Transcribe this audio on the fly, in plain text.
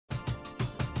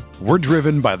We're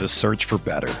driven by the search for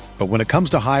better. But when it comes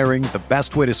to hiring, the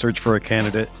best way to search for a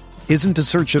candidate isn't to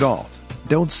search at all.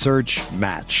 Don't search,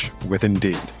 match with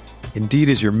Indeed. Indeed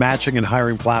is your matching and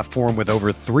hiring platform with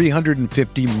over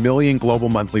 350 million global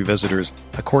monthly visitors,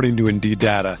 according to Indeed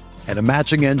data, and a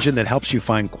matching engine that helps you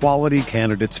find quality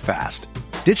candidates fast.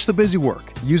 Ditch the busy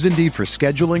work. Use Indeed for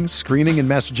scheduling, screening, and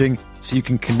messaging so you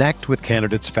can connect with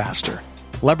candidates faster.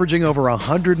 Leveraging over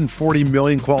 140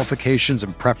 million qualifications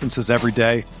and preferences every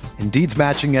day, Indeed's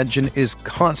matching engine is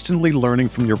constantly learning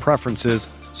from your preferences,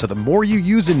 so the more you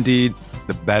use Indeed,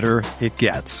 the better it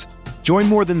gets. Join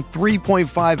more than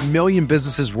 3.5 million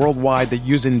businesses worldwide that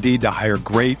use Indeed to hire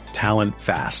great talent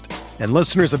fast. And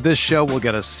listeners of this show will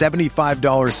get a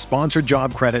 $75 sponsored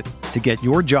job credit to get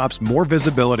your jobs more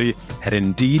visibility at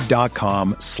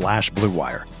Indeed.com/Blue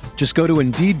Wire. Just go to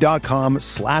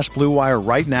Indeed.com/Blue Wire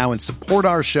right now and support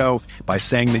our show by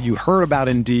saying that you heard about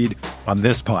Indeed on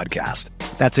this podcast.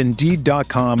 That's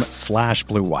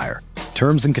Indeed.com/Blue Wire.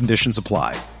 Terms and conditions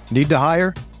apply. Need to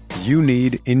hire? You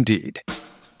need Indeed.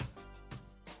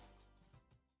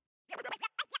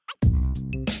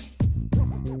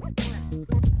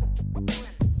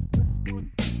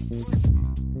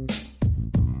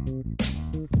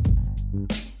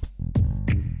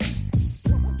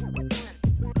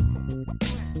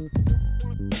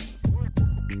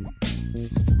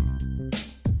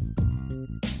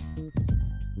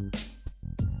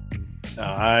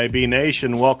 IB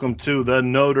Nation, welcome to the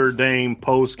Notre Dame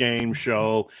postgame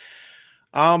show.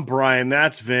 I'm Brian,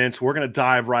 that's Vince. We're going to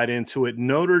dive right into it.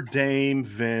 Notre Dame,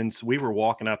 Vince, we were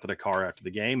walking out to the car after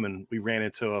the game, and we ran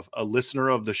into a listener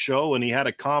of the show, and he had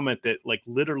a comment that, like,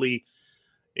 literally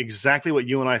exactly what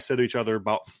you and I said to each other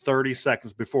about 30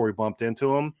 seconds before we bumped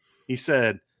into him. He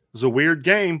said, it was a weird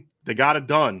game. They got it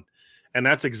done. And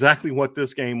that's exactly what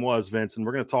this game was, Vince, and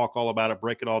we're going to talk all about it,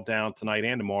 break it all down tonight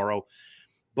and tomorrow.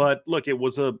 But look, it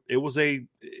was a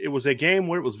game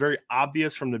where it was very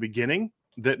obvious from the beginning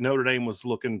that Notre Dame was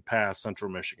looking past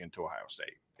Central Michigan to Ohio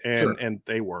State, and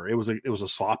they were. It was a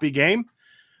sloppy game.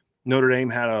 Notre Dame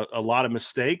had a lot of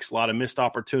mistakes, a lot of missed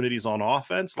opportunities on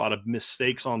offense, a lot of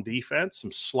mistakes on defense,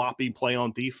 some sloppy play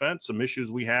on defense, some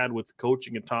issues we had with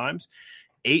coaching at times.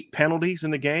 8 penalties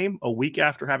in the game, a week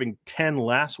after having 10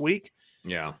 last week.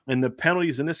 Yeah. And the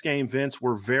penalties in this game, Vince,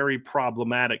 were very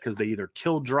problematic because they either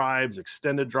killed drives,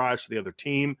 extended drives for the other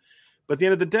team. But at the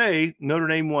end of the day, Notre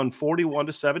Dame won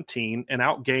 41-17 and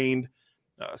outgained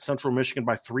Central Michigan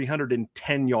by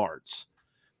 310 yards.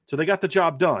 So they got the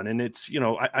job done. And it's,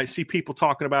 I see people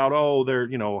talking about,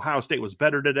 Ohio State was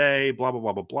better today, blah, blah,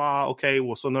 blah, blah, blah. Okay,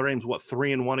 well, so Notre Dame's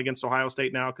 3-1 against Ohio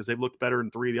State now because they've looked better in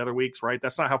 3 of the other weeks, right?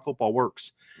 That's not how football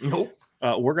works. Nope.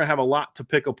 We're going to have a lot to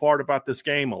pick apart about this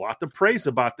game, a lot to praise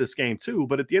about this game too.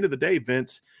 But at the end of the day,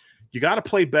 Vince, you got to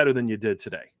play better than you did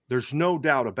today. There's no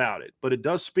doubt about it. But it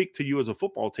does speak to you as a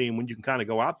football team when you can kind of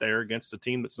go out there against a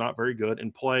team that's not very good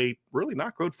and play really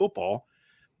not good football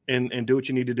and do what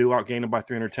you need to do, outgain them by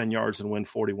 310 yards and win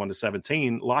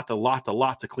 41-17. Lot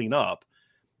to clean up.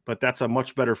 But that's a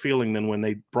much better feeling than when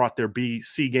they brought their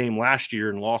BC game last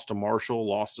year and lost to Marshall,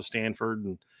 lost to Stanford,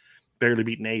 and barely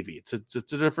beat Navy. It's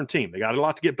a different team. They got a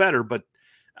lot to get better, but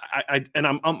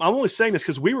I'm only saying this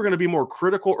because we were going to be more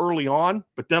critical early on,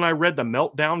 but then I read the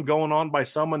meltdown going on by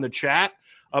some in the chat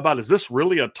about, is this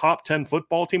really a top 10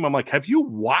 football team? I'm like, have you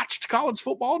watched college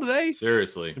football today?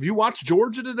 Seriously. Have you watched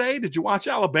Georgia today? Did you watch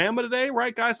Alabama today?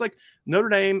 Right, guys? Like, Notre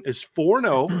Dame is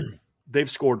 4-0. They've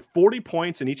scored 40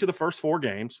 points in each of the first 4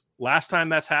 games. Last time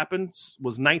that's happened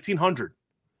was 1900.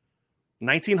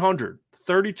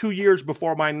 32 years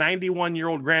before my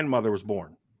 91-year-old grandmother was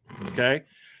born. Okay.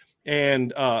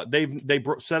 And they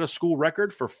set a school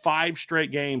record for 5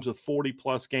 straight games with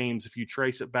 40-plus games if you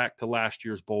trace it back to last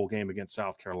year's bowl game against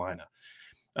South Carolina.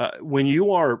 When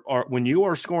you are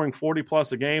scoring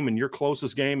 40-plus a game and your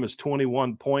closest game is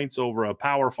 21 points over a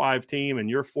Power 5 team and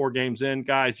you're 4 games in,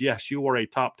 guys, yes, you are a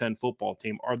top 10 football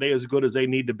team. Are they as good as they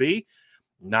need to be?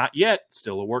 Not yet.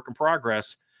 Still a work in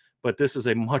progress. But this is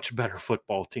a much better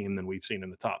football team than we've seen in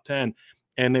the top 10.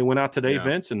 And they went out today,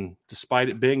 Vince, and despite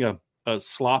it being a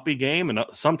sloppy game and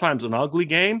sometimes an ugly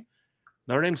game,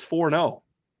 Notre Dame's 4-0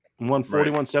 and won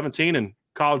 41-17. And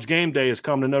College Game Day is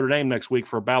coming to Notre Dame next week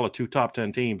for a battle of 2 top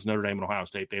 10 teams, Notre Dame and Ohio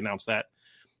State. They announced that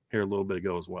here a little bit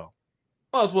ago as well.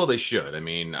 Well, as well they should. I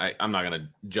mean, I'm not going to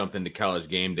jump into College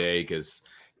Game Day because,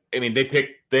 I mean, they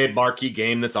picked the marquee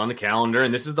game that's on the calendar,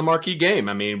 and this is the marquee game.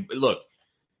 I mean, look.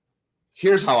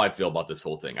 Here's how I feel about this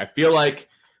whole thing. I feel like,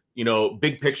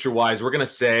 big picture wise, we're going to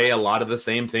say a lot of the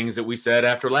same things that we said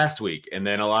after last week. And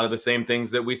then a lot of the same things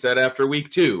that we said after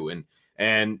week 2.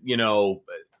 And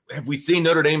have we seen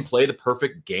Notre Dame play the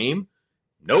perfect game?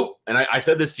 Nope. And I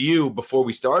said this to you before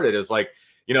we started, is like,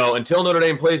 until Notre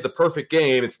Dame plays the perfect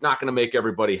game, it's not going to make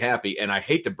everybody happy. And I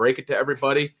hate to break it to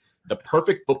everybody, the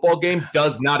perfect football game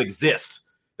does not exist.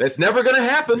 That's never going to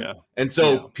happen. Yeah. And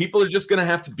so people are just going to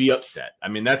have to be upset. I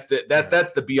mean, that's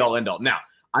the be all end all. Now,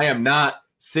 I am not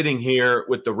sitting here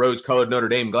with the rose-colored Notre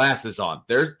Dame glasses on.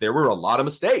 There were a lot of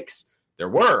mistakes. There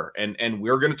were, and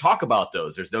we're going to talk about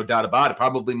those. There's no doubt about it.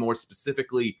 Probably more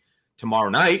specifically tomorrow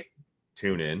night.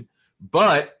 Tune in.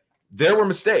 But there were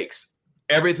mistakes.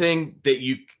 Everything that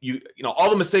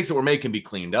all the mistakes that were made can be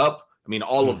cleaned up. I mean,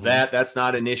 all of that's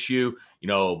not an issue.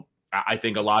 I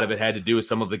think a lot of it had to do with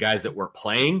some of the guys that weren't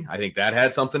playing. I think that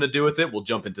had something to do with it. We'll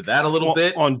jump into that a little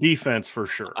bit. On defense, for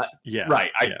sure. Right.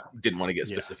 I didn't want to get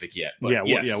specific yet. But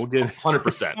we'll get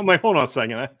 100%. I'm like, hold on a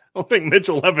second. I don't think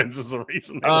Mitchell Evans is the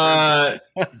reason.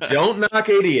 Don't knock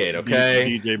 88,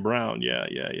 okay? DJ Brown. Yeah.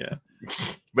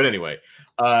 But anyway,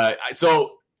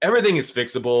 so everything is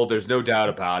fixable. There's no doubt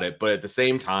about it. But at the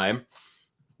same time,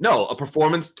 no, a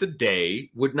performance today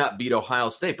would not beat Ohio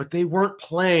State, but they weren't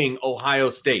playing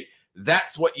Ohio State.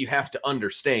 That's what you have to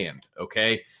understand,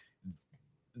 okay?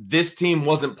 This team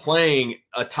wasn't playing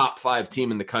a top 5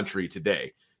 team in the country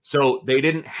today. So they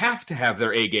didn't have to have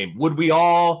their A game. We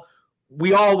all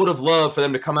would have loved for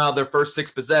them to come out of their first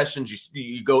 6 possessions.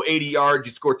 You go 80 yards,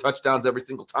 you score touchdowns every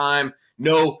single time.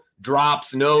 No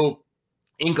drops, no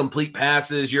incomplete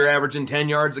passes. You're averaging 10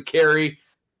 yards a carry.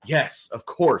 Yes, of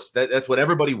course. That's what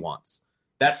everybody wants.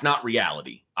 That's not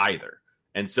reality either.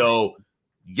 And so,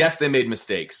 yes, they made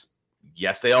mistakes.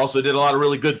 Yes, they also did a lot of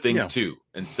really good things too.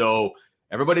 And so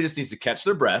everybody just needs to catch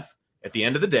their breath. At the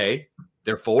end of the day,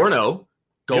 they're 4-0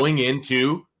 going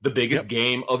into the biggest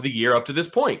game of the year up to this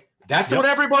point. That's what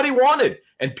everybody wanted.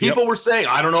 And people were saying,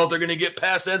 I don't know if they're going to get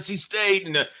past NC State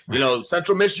and,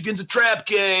 Central Michigan's a trap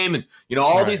game and,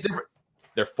 all these different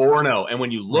 – they're 4-0. And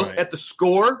when you look at the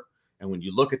score and when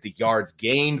you look at the yards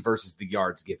gained versus the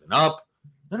yards given up,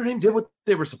 Notre Dame did what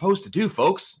they were supposed to do,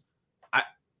 folks.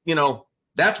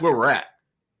 That's where we're at.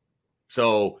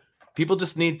 So people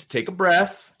just need to take a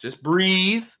breath, just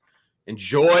breathe,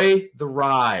 enjoy the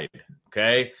ride,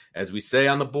 okay? As we say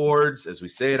on the boards, as we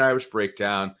say at Irish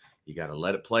Breakdown, you got to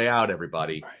let it play out,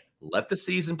 everybody. Let the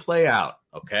season play out,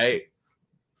 okay?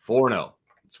 4-0.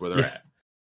 That's where they're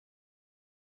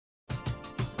at.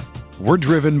 We're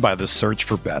driven by the search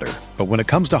for better. But when it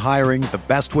comes to hiring, the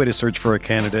best way to search for a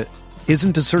candidate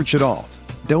isn't to search at all.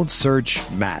 Don't search,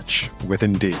 match with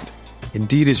Indeed.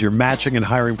 Indeed is your matching and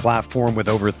hiring platform with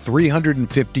over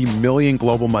 350 million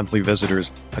global monthly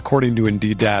visitors, according to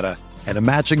Indeed data, and a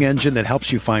matching engine that helps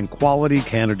you find quality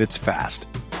candidates fast.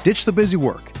 Ditch the busy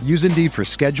work. Use Indeed for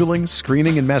scheduling,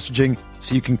 screening, and messaging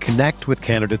so you can connect with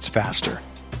candidates faster.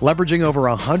 Leveraging over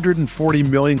 140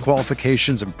 million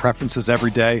qualifications and preferences every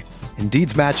day,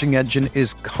 Indeed's matching engine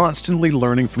is constantly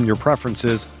learning from your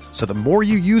preferences, so the more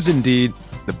you use Indeed,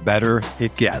 the better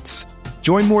it gets.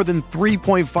 Join more than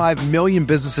 3.5 million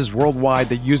businesses worldwide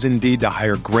that use Indeed to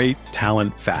hire great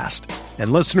talent fast.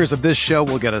 And listeners of this show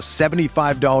will get a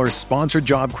 $75 sponsored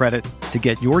job credit to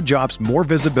get your jobs more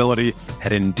visibility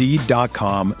at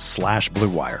Indeed.com/Blue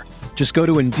Wire. Just go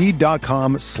to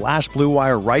Indeed.com/Blue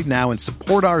Wire right now and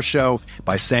support our show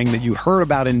by saying that you heard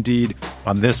about Indeed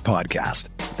on this podcast.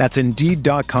 That's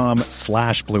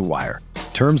Indeed.com/Blue Wire.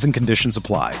 Terms and conditions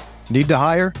apply. Need to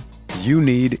hire? You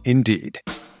need Indeed.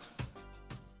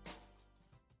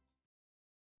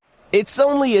 It's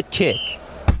only a kick,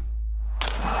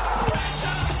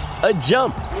 a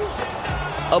jump,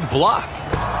 a block.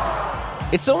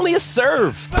 It's only a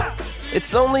serve.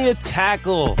 It's only a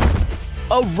tackle,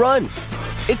 a run.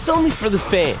 It's only for the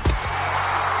fans.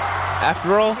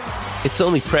 After all, it's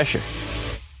only pressure.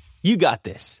 You got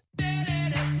this.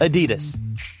 Adidas.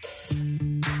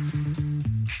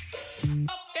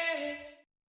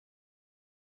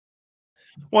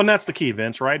 Well, and that's the key,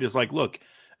 Vince, right? Is like, look,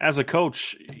 as a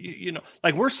coach,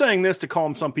 like we're saying this to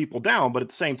calm some people down, but at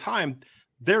the same time,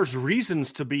 there's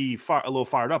reasons to be a little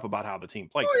fired up about how the team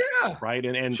played, right?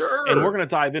 And sure. And we're going to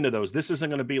dive into those. This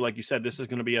isn't going to be, like you said, this is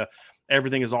going to be a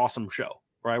everything is awesome show,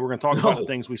 right? We're going to talk about the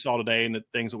things we saw today and the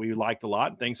things that we liked a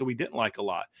lot and things that we didn't like a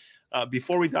lot.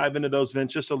 Before we dive into those,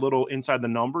 Vince, just a little inside the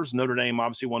numbers. Notre Dame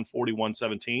obviously won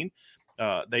 41-17.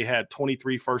 They had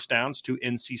 23 first downs to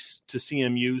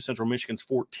CMU, Central Michigan's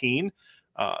 14.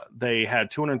 They had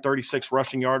 236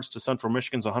 rushing yards to Central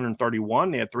Michigan's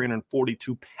 131. They had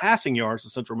 342 passing yards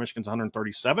to Central Michigan's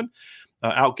 137.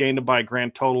 Outgained by a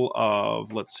grand total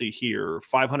of,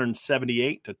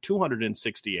 578 to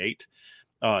 268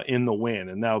 in the win.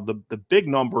 And now the big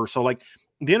number. So, like,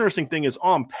 the interesting thing is,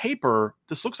 on paper,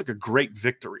 this looks like a great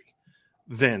victory,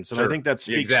 Vince. And I think that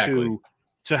speaks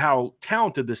to to how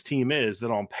talented this team is, that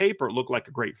on paper it looked like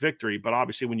a great victory. But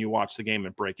obviously when you watch the game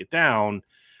and break it down,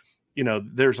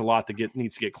 there's a lot that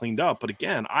needs to get cleaned up. But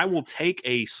again, I will take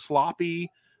a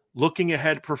sloppy, looking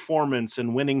ahead performance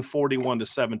and winning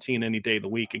 41-17 any day of the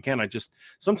week. Again,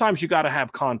 sometimes you got to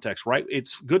have context, right?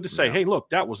 It's good to say, hey, look,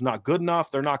 that was not good enough.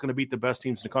 They're not going to beat the best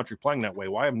teams in the country playing that way.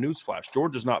 Well, I have newsflash.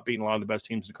 Georgia's not beating a lot of the best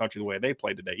teams in the country the way they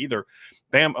played today either.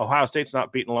 Ohio State's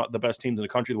not beating a lot of the best teams in the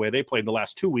country the way they played the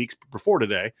last 2 weeks before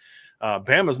today.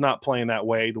 Bama's not playing that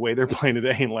way the way they're playing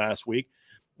today and last week.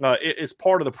 It's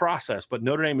part of the process, but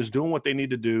Notre Dame is doing what they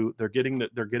need to do. They're getting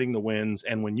the wins,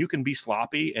 and when you can be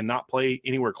sloppy and not play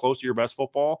anywhere close to your best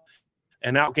football,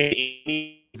 and outgain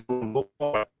any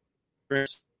football,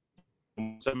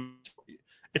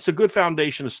 it's a good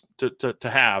foundation to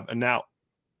have. And now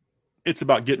it's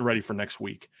about getting ready for next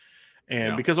week.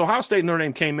 And because Ohio State and Notre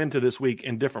Dame came into this week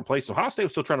in different places, Ohio State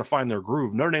was still trying to find their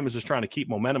groove. Notre Dame is just trying to keep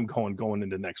momentum going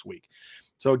into next week.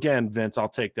 So again, Vince, I'll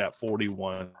take that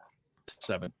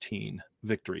 41-17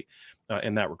 victory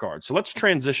in that regard. So let's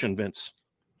transition, Vince,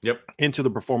 into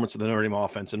the performance of the Notre Dame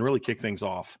offense and really kick things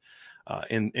off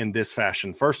in this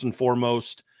fashion. First and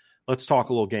foremost, let's talk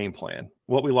a little game plan.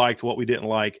 What we liked, what we didn't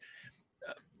like.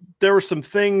 There were some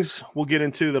things we'll get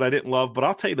into that I didn't love, but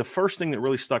I'll tell you the first thing that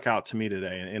really stuck out to me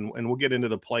today, and we'll get into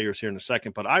the players here in a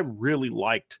second, but I really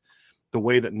liked the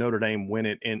way that Notre Dame win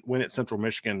at Central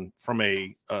Michigan from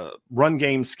a run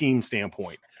game scheme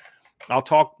standpoint. I'll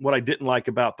talk what I didn't like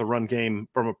about the run game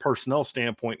from a personnel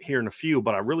standpoint here in a few,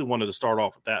 but I really wanted to start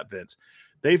off with that, Vince.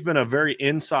 They've been a very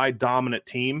inside dominant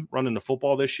team running the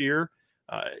football this year.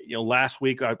 Last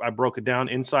week I broke it down.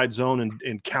 Inside zone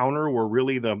and counter were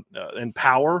really and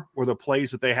power were the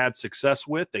plays that they had success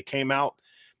with. They came out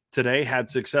today, had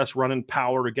success running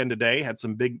power again today, had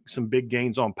some big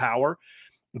gains on power.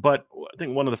 But I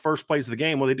think one of the first plays of the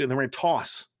game, they ran a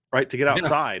toss, right, to get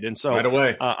outside. And so right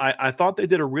away. I thought they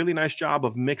did a really nice job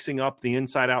of mixing up the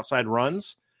inside-outside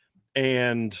runs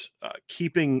and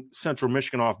keeping Central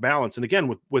Michigan off balance. And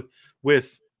again, with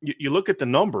you look at the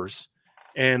numbers,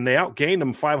 and they outgained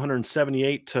them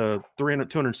 578 to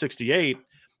 268.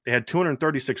 They had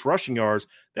 236 rushing yards.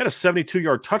 They had a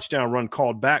 72-yard touchdown run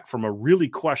called back from a really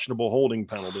questionable holding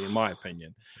penalty, in my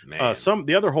opinion.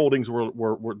 The other holdings were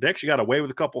they actually got away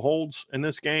with a couple holds in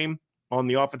this game on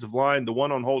the offensive line. The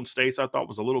one on Holden States I thought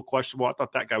was a little questionable. I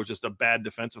thought that guy was just a bad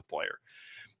defensive player.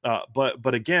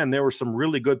 But again, there were some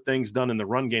really good things done in the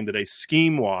run game today,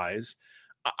 scheme-wise.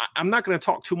 I'm not going to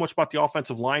talk too much about the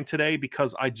offensive line today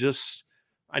because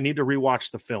I need to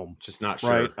rewatch the film. Just not sure.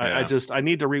 Right. Yeah. I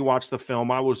need to rewatch the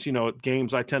film. I was, at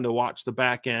games, I tend to watch the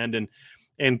back end,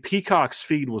 and Peacock's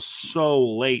feed was so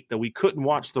late that we couldn't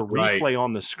watch the replay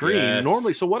on the screen.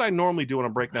 Yes. So what I normally do when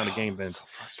I'm breaking down a game, Vince,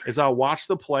 is I'll watch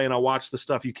the play and I'll watch the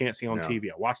stuff you can't see on TV.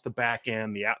 I watch the back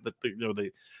end,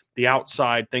 the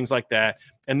outside, things like that.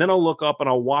 And then I'll look up and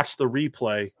I'll watch the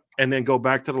replay and then go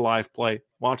back to the live play,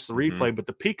 watch the replay. Mm-hmm. But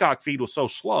the Peacock feed was so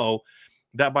slow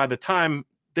that by the time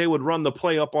they would run the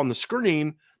play up on the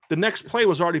screen, the next play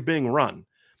was already being run.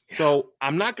 Yeah. So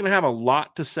I'm not going to have a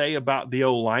lot to say about the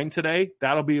O-line today.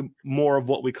 That'll be more of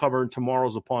what we cover in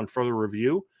tomorrow's upon further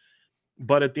review.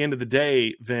 But at the end of the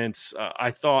day, Vince,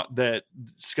 I thought that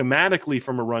schematically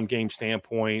from a run game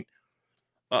standpoint,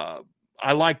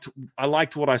 I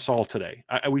liked what I saw today.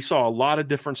 We saw a lot of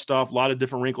different stuff, a lot of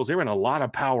different wrinkles. They ran a lot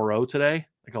of power O today,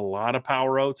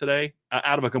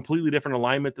 out of a completely different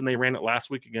alignment than they ran it last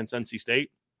week against NC State.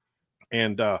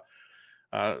 And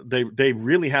they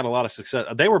really had a lot of success.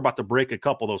 They were about to break a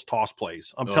couple of those toss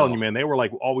plays. I'm telling you, man, they were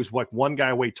always one guy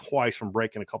away twice from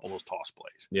breaking a couple of those toss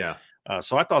plays. Yeah.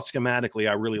 So I thought schematically,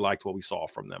 I really liked what we saw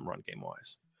from them run game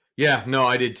wise. Yeah, no,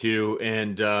 I did too.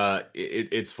 And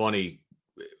it's funny.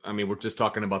 I mean, we're just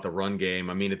talking about the run game.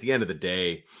 I mean, at the end of the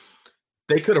day,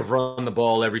 they could have run the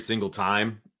ball every single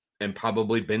time and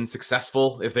probably been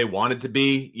successful if they wanted to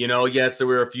be. Yes, there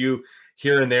were a few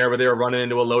here and there where they were running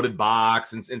into a loaded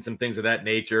box and some things of that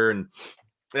nature. And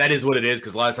that is what it is,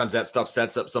 because a lot of times that stuff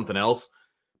sets up something else.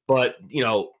 But,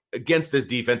 against this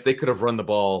defense, they could have run the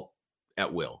ball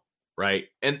at will, right?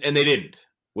 And they didn't,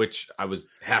 which I was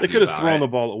happy about. They could have thrown the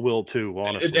ball at will too,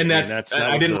 honestly. And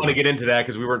I didn't want to get into that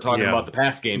because we weren't talking about the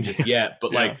pass game just yet.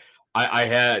 But I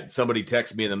had somebody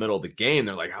text me in the middle of the game.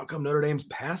 They're like, how come Notre Dame's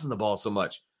passing the ball so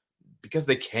much? Because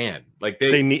they can.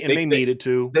 They needed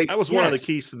to. That was one of the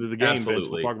keys to the game, Vince,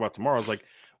 we'll talk about tomorrow. It's like,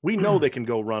 we know they can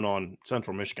go run on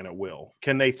Central Michigan at will.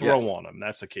 Can they throw on them?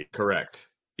 That's a key. Correct.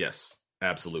 Yes,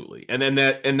 absolutely. And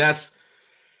then that's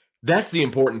the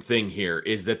important thing here,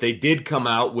 is that they did come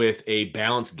out with a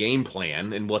balanced game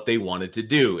plan and what they wanted to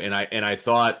do. And I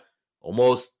thought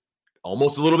almost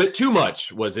almost a little bit too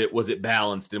much? Was it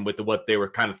balanced and with what they were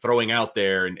kind of throwing out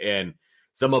there and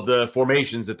some of the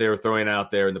formations that they were throwing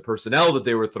out there and the personnel that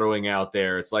they were throwing out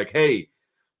there? It's like, hey,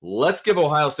 let's give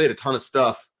Ohio State a ton of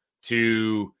stuff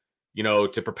to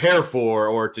prepare for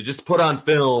or to just put on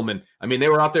film. And I mean, they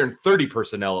were out there in 30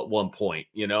 personnel at one point,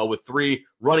 with 3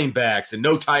 running backs and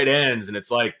no tight ends. And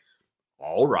it's like,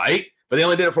 all right, but they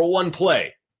only did it for one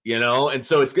play, and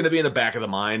so it's going to be in the back of the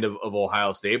mind of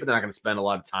Ohio State, but they're not going to spend a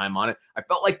lot of time on it. I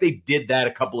felt like they did that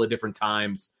a couple of different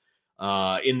times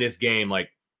in this game.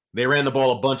 Like they ran the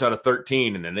ball a bunch out of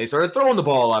 13 and then they started throwing the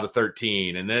ball out of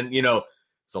 13. And then,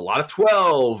 it's a lot of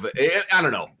 12. I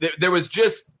don't know. There was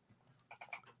just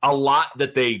a lot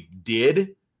that they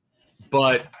did,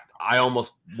 but I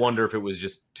almost wonder if it was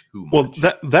just too much.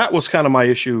 Well, that was kind of my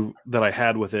issue that I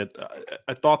had with it.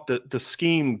 I thought that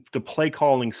the play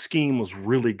calling scheme was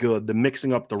really good. The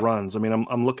mixing up the runs. I mean,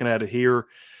 I'm looking at it here,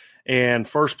 and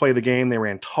first play of the game they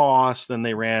ran toss, then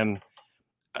they ran.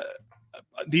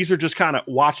 These are just kind of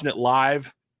watching it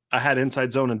live. I had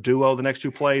inside zone and duo the next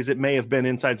 2 plays. It may have been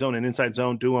inside zone and inside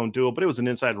zone, duo and duo, but it was an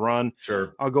inside run.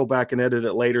 Sure. I'll go back and edit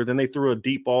it later. Then they threw a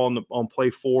deep ball on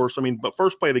play 4. So, I mean, but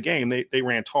first play of the game, they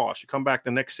ran toss. You come back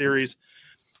the next series,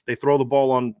 they throw the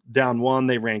ball on down 1.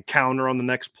 They ran counter on the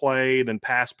next play, then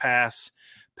pass,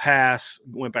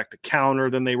 went back to counter.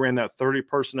 Then they ran that 30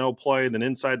 personnel play, then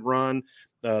inside run.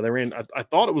 They ran, I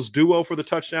thought it was duo for the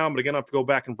touchdown, but again, I have to go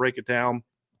back and break it down.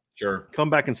 Sure. Come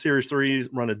back in series 3,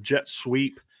 run a jet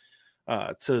sweep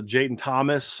to Jaden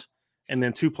Thomas, and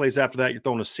then 2 plays after that, you're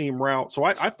throwing a seam route. So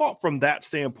I thought from that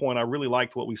standpoint, I really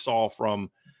liked what we saw from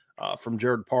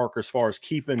Jared Parker as far as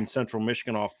keeping Central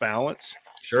Michigan off balance.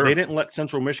 Sure. They didn't let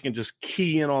Central Michigan just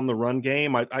key in on the run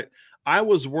game. I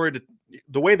was worried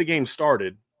the way the game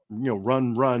started,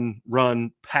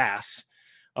 run, pass.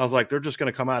 I was like, they're just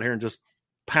going to come out here and just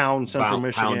pound Central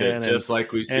Michigan, just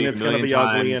like we've seen, and it's going to be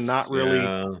ugly and not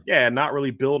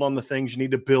really build on the things you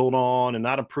need to build on and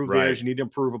not improve the areas you need to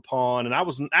improve upon. And I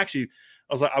was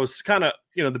kind of,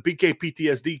 the BK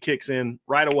PTSD kicks in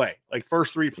right away, like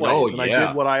first 3 plays. I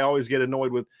did what I always get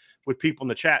annoyed with people in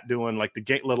the chat doing, like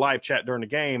the live chat during the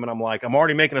game. And I'm like, I'm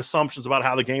already making assumptions about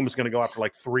how the game is going to go after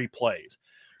like 3 plays.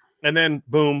 And then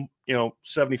boom,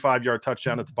 75-yard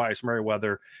touchdown at Tobias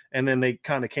Merriweather. And then they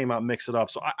kind of came out and mixed it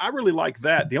up. So I really like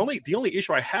that. The only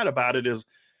issue I had about it is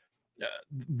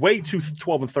way too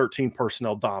 12 and 13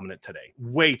 personnel dominant today.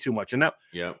 Way too much. And now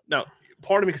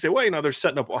part of me can say, well, they're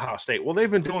setting up Ohio State. Well, they've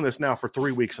been doing this now for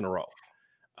 3 weeks in a row.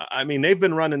 I mean, they've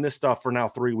been running this stuff for now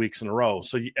 3 weeks in a row.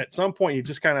 So at some point, you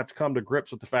just kind of have to come to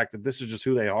grips with the fact that this is just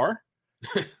who they are.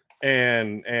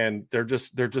 and they're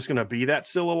just going to be that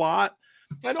still a lot.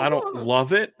 I don't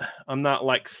love it. I'm not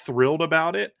like thrilled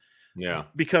about it. Yeah.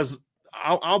 Because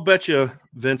I'll bet you,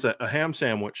 Vince, a ham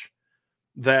sandwich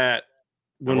that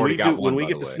when we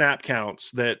get the snap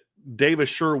counts, that Davis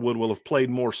Sherwood will have played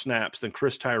more snaps than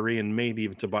Chris Tyree and maybe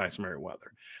even Tobias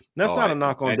Merriweather. And that's not a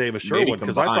knock on Davis Sherwood,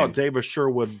 because I thought Davis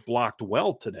Sherwood blocked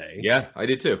well today. Yeah, I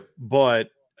did too. But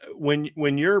when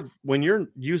you're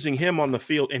using him on the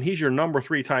field and he's your number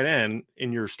 3 tight end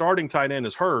and your starting tight end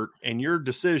is hurt and your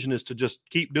decision is to just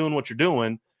keep doing what you're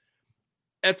doing,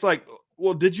 it's like,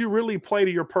 well, did you really play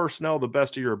to your personnel the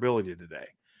best of your ability today?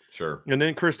 Sure. And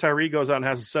then Chris Tyree goes out and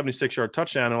has a 76-yard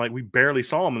touchdown, and like we barely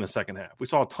saw him in the second half. We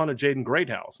saw a ton of Jaden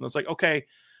Greathouse, and it's like, okay,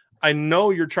 I know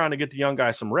you're trying to get the young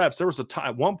guy some reps. There was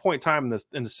at one point in time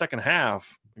in the second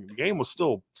half, the game was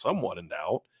still somewhat in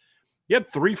doubt. You had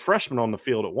 3 freshmen on the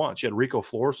field at once. You had Rico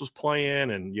Flores was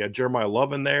playing, and you had Jeremiah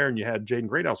Love in there, and you had Jaden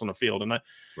Greathouse on the field. And I'm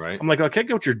like, okay, I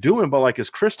get what you're doing, but like, is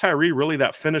Chris Tyree really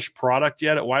that finished product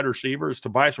yet at wide receiver? Is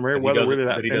Tobias Merriweather really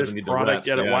that finished product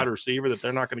yet at wide receiver that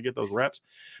they're not going to get those reps?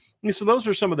 And so those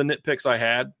are some of the nitpicks I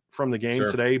had from the game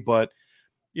today. But,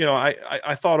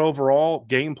 I thought overall,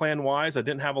 game plan wise, I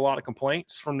didn't have a lot of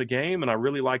complaints from the game, and I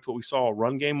really liked what we saw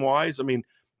run game wise. I mean,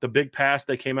 the big pass,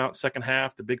 they came out second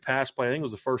half, the big pass play, I think it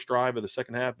was the first drive of the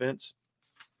second half, Vince.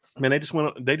 I mean, they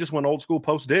just went old school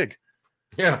post dig.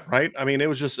 Yeah. Right. I mean, it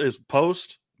was just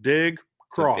post, dig,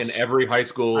 cross. In every high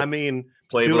school. I mean,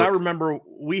 playbook. Dude, I remember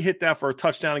we hit that for a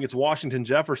touchdown against Washington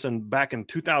Jefferson back in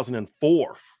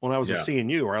 2004 when I was at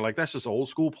CMU, right? Like, that's just old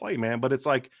school play, man. But it's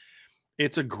like,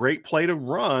 it's a great play to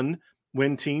run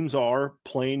when teams are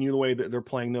playing you the way that they're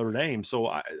playing Notre Dame.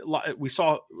 So we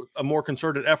saw a more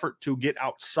concerted effort to get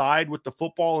outside with the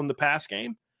football in the pass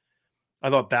game. I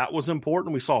thought that was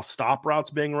important. We saw stop routes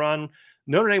being run.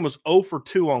 Notre Dame was 0 for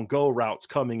 2 on go routes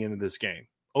coming into this game.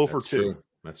 0 for 2. True.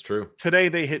 That's true. Today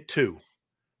they hit 2.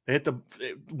 They hit the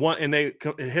one, and they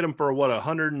hit them for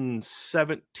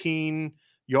 117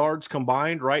 yards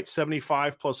combined, right?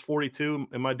 75 plus 42.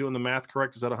 Am I doing the math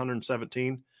correct? Is that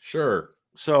 117? Sure.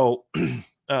 So,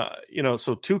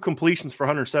 so 2 completions for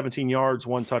 117 yards,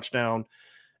 1 touchdown.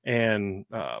 And,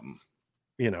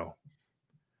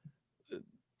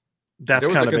 that's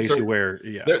kind of basically where,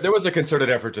 there was a concerted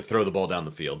effort to throw the ball down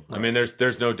the field. Right. I mean,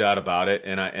 there's no doubt about it.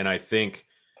 And I think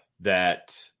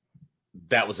that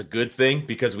was a good thing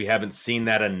because we haven't seen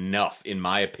that enough, in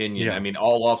my opinion. Yeah. I mean,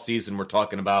 all offseason we're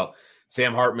talking about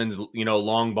Sam Hartman's,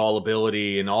 long ball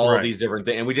ability and all of these different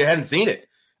things. And we just hadn't seen it.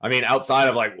 I mean, outside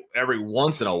of like every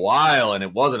once in a while, and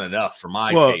it wasn't enough for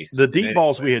my taste. The deep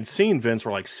balls we had seen, Vince,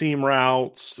 were like seam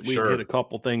routes. We hit a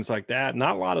couple things like that.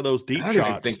 Not a lot of those deep shots. I don't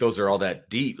even think those are all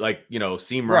that deep. Like,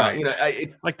 seam route.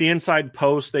 Like the inside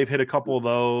post, they've hit a couple of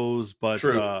those. But,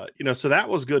 so that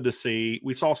was good to see.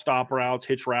 We saw stop routes,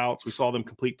 hitch routes. We saw them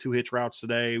complete 2 hitch routes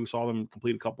today. We saw them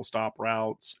complete a couple stop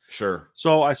routes. Sure.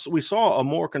 So we saw a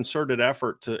more concerted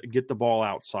effort to get the ball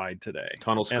outside today.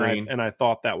 Tunnel screen. And I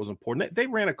thought that was important. They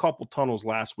ran a couple tunnels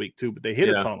last week too, but they hit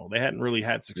a tunnel. They hadn't really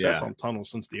had success on tunnels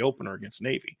since the opener against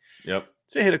Navy. Yep.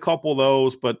 So they hit a couple of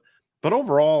those, but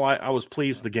overall I was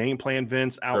pleased with the game plan,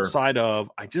 Vince, outside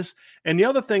of and the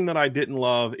other thing that I didn't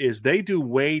love is they do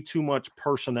way too much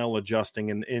personnel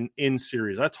adjusting in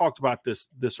series. I talked about this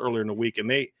earlier in the week,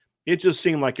 and it just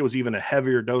seemed like it was even a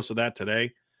heavier dose of that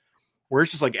today, where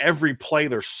it's just like every play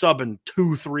they're subbing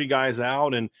 2-3 guys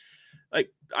out. And like,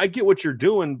 I get what you're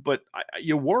doing, but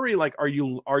you worry, like, are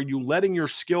you letting your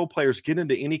skill players get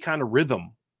into any kind of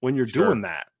rhythm when you're doing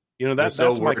that? That's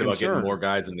my concern. About getting more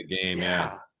guys in the game.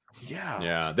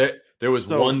 Yeah. There was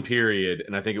one period,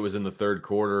 and I think it was in the third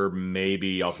quarter,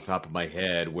 maybe off the top of my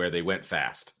head, where they went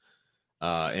fast.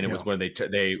 And it was when they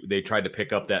tried to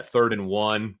pick up that 3rd and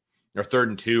 1 or 3rd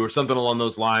and 2 or something along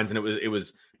those lines. And it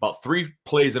was about 3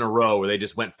 plays in a row where they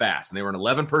just went fast, and they were in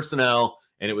 11 personnel.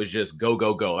 And it was just go,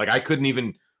 go, go. Like I couldn't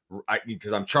even,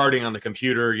 because I'm charting on the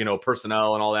computer,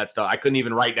 personnel and all that stuff. I couldn't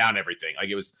even write down everything. Like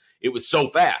it was so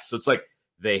fast. So it's like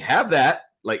they have that,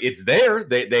 like it's there.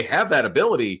 They have that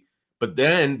ability, but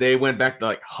then they went back to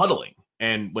like huddling.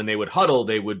 And when they would huddle,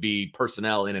 they would be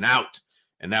personnel in and out.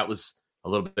 And that was a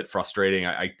little bit frustrating.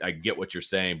 I get what you're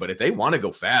saying, but if they want to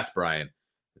go fast, Brian,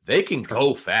 they can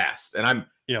go fast. And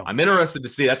I'm interested to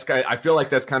see. I feel like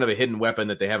that's kind of a hidden weapon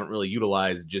that they haven't really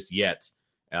utilized just yet.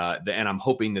 And I'm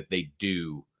hoping that they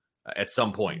do at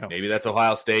some point. Maybe that's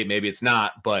Ohio State, maybe it's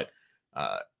not. But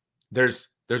there's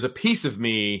a piece of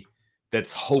me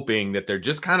that's hoping that they're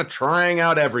just kind of trying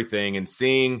out everything and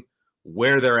seeing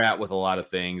where they're at with a lot of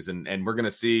things. And we're going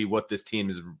to see what this team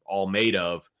is all made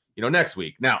of, next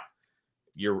week. Now,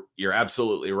 you're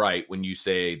absolutely right when you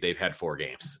say they've had 4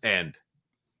 games. And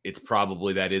it's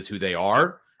probably that is who they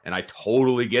are. And I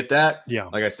totally get that. Yeah.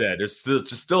 Like I said, there's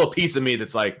still a piece of me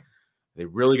that's like, they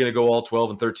really going to go all 12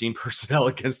 and 13 personnel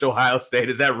against Ohio State?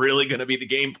 Is that really going to be the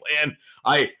game plan?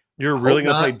 You're really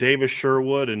going to play Davis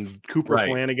Sherwood and Cooper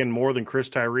Flanagan more than Chris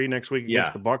Tyree next week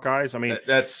against the Buckeyes? I mean,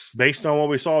 that's based on what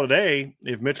we saw today.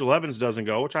 If Mitchell Evans doesn't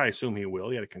go, which I assume he will,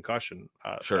 he had a concussion.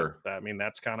 Sure.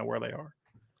 That's kind of where they are.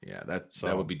 Yeah,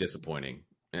 that would be disappointing.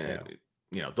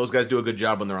 Those guys do a good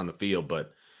job when they're on the field,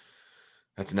 but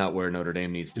that's not where Notre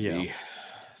Dame needs to be.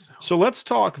 So let's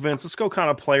talk, Vince. Let's go kind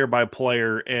of player by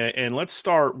player, and let's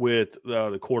start with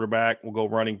the quarterback. We'll go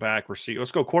running back, receiver.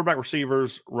 Let's go quarterback,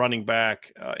 receivers, running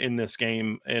back in this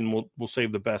game, and we'll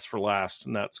save the best for last,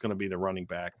 and that's going to be the running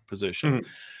back position.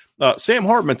 Mm-hmm. Sam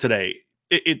Hartman today.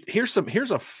 Here's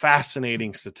a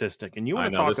fascinating statistic, and you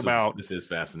want to talk about this is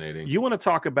fascinating. You want to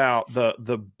talk about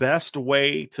the best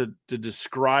way to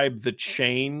describe the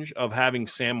change of having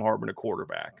Sam Hartman a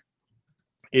quarterback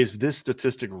is this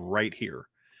statistic right here.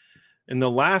 In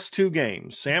the last 2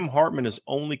 games, Sam Hartman has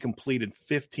only completed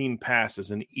 15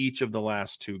 passes in each of the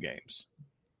last 2 games.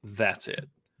 That's it.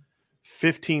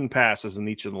 15 passes in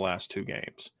each of the last 2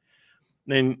 games.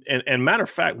 And matter of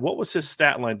fact, what was his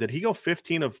stat line? Did he go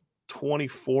 15 of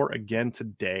 24 again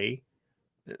today?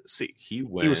 See, he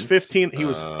was 15. He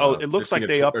was. It looks like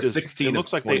they upped his. 16 it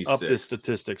looks like 26. They upped his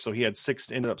statistics. So he had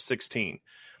ended up 16.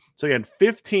 So he had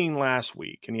 15 last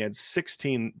week, and he had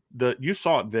 16. You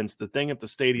saw it, Vince. The thing at the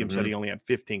stadium said he only had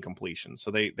 15 completions. So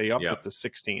they upped it to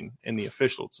 16 in the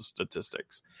official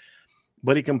statistics.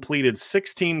 But he completed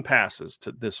 16 passes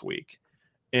this week,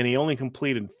 and he only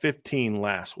completed 15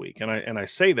 last week. And I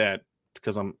say that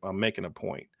because I'm making a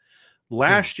point.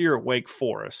 Last year at Wake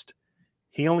Forest,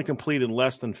 he only completed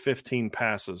less than 15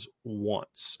 passes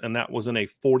once, and that was in a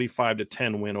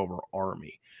 45-10 win over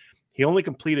Army. He only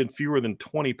completed fewer than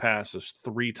 20 passes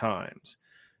 3 times.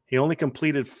 He only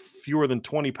completed fewer than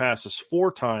 20 passes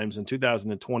 4 times in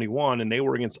 2021, and they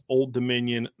were against Old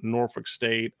Dominion, Norfolk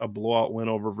State, a blowout win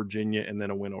over Virginia, and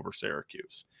then a win over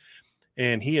Syracuse.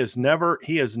 And he has never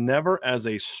as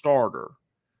a starter.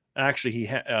 Actually,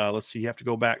 let's see, you have to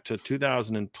go back to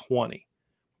 2020.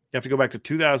 You have to go back to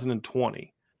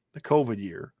 2020, the COVID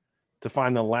year, to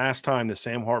find the last time that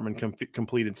Sam Hartman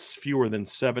completed fewer than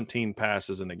 17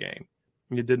 passes in the game.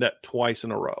 And he did that twice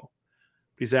in a row.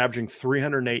 He's averaging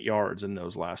 308 yards in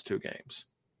those last 2 games.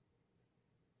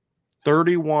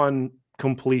 31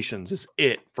 completions is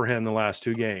it for him the last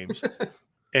 2 games.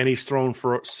 And he's thrown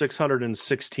for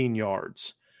 616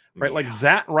 yards. Right? Yeah. Like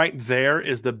that right there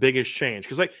is the biggest change.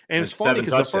 Because and it's funny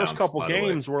because the first couple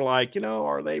games were like,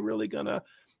 are they really gonna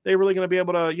be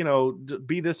able to,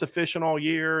 be this efficient all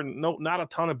year? And no, not a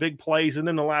ton of big plays. And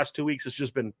then the last 2 weeks, it's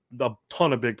just been a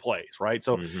ton of big plays, right?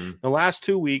 So the last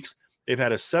 2 weeks, they've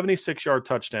had a 76-yard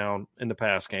touchdown in the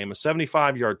pass game, a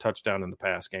 75-yard touchdown in the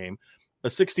pass game, a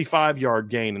 65-yard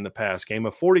gain in the pass game,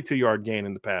 a 42-yard gain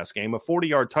in the pass game, a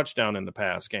 40-yard touchdown in the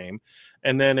pass game,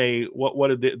 and then a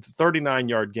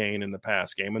 39-yard gain in the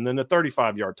pass game, and then a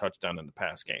 35-yard touchdown in the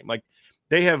pass game. Like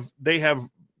they have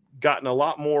gotten a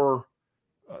lot more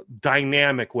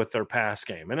dynamic with their pass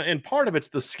game, and part of it's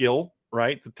the skill,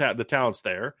 right? The talent's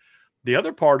there. The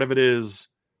other part of it is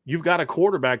you've got a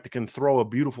quarterback that can throw a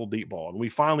beautiful deep ball, and we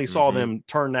finally saw them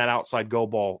turn that outside go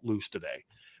ball loose today.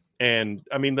 And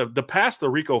I mean, the pass to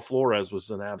Rico Flores was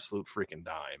an absolute freaking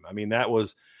dime. I mean, that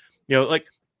was, like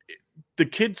the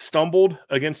kid stumbled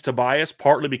against Tobias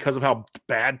partly because of how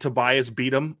bad Tobias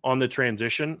beat him on the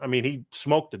transition. I mean, he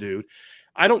smoked the dude.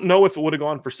 I don't know if it would have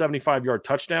gone for 75-yard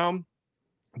touchdown,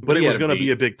 but it was going to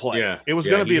be a big play. Yeah. It was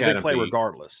going to be a big play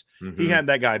regardless. He had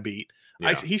that guy beat.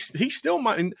 Yeah. He still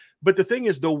might, but the thing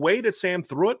is, the way that Sam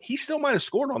threw it, he still might have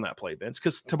scored on that play, Vince,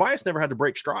 because Tobias never had to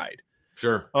break stride.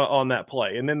 Sure. On that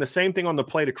play. And then the same thing on the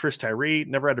play to Chris Tyree,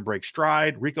 never had to break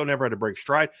stride. Rico never had to break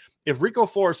stride. If Rico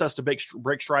Flores has to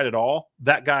break stride at all,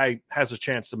 that guy has a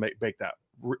chance to make that.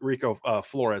 Rico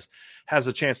Flores has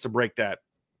a chance to break that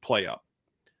play up.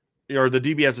 Or the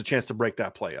DB has a chance to break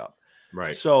that play up.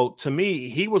 Right. So to me,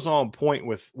 he was on point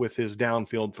with his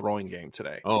downfield throwing game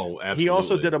today. Oh, absolutely. He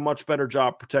also did a much better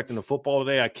job protecting the football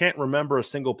today. I can't remember a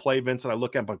single play, Vince, that I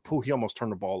look at, but he almost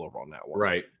turned the ball over on that one.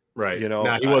 Right. Right. He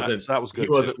wasn't. That was good. He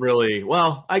wasn't really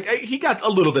well. He got a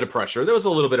little bit of pressure. There was a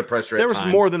little bit of pressure. There was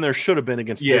more than there should have been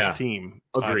against this team.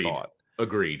 Agreed. I thought.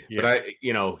 Agreed. Yeah. But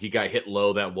he got hit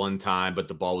low that one time, but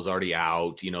the ball was already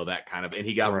out. That kind of, and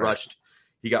he got rushed.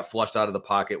 He got flushed out of the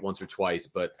pocket once or twice.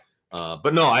 But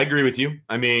no, I agree with you.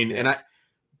 I mean, and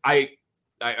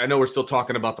I know we're still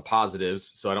talking about the positives,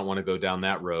 so I don't want to go down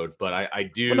that road, but I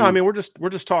do. Well, no, I mean, we're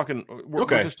just talking. We're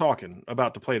just talking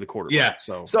about to play the quarterback.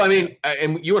 Yeah. So I mean,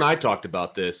 and you and I talked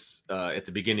about this at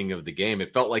the beginning of the game.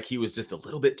 It felt like he was just a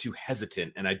little bit too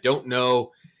hesitant, and I don't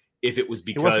know if it was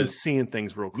because he wasn't seeing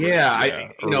things real quick. Yeah,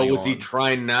 was he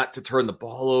trying not to turn the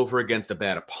ball over against a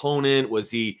bad opponent?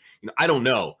 Was he? I don't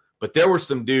know, but there were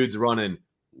some dudes running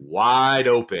wide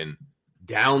open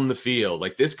down the field.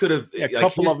 Like this could have a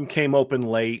couple of them came open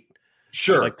late.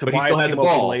 Sure, like Tobias but he still had the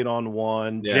ball late on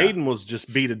one. Yeah. Jaden was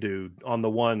just beat a dude on the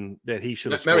one that he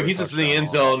should have. Remember, he's just in the end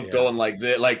zone going like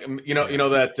that. Like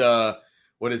that.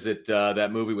 What is it?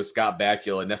 That movie with Scott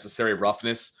Bakula, Necessary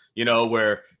Roughness.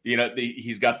 Where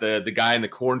he's got the guy in the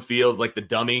cornfield, like the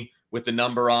dummy with the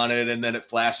number on it, and then it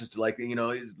flashes to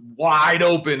he's wide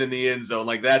open in the end zone.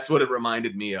 Like that's what it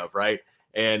reminded me of, right?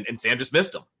 And Sam just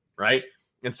missed him, right?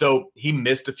 And so he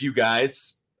missed a few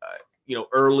guys,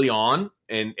 early on,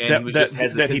 and he was just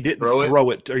hesitant that he didn't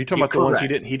throw it. Are you talking about the ones he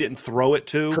didn't throw it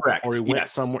to? Correct. Or he went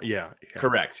somewhere? Yeah.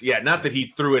 Correct. Yeah. Not that he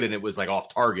threw it and it was like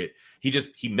off target. He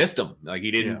missed him. Like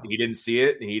he didn't see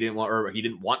it, and he didn't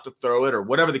want to throw it, or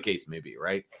whatever the case may be.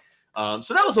 Right.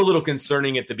 So that was a little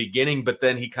concerning at the beginning, but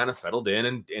then he kind of settled in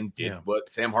and did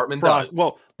what Sam Hartman does.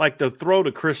 Well, like the throw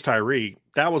to Chris Tyree,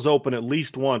 that was open at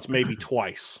least once, maybe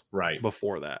twice. Right.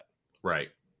 Before that. Right.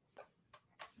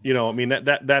 I mean,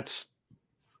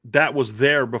 that was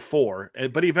there before,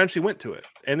 but he eventually went to it.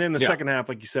 And then the second half,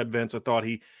 like you said, Vince, I thought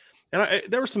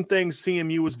there were some things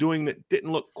CMU was doing that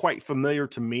didn't look quite familiar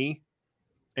to me.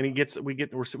 And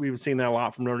we've seen that a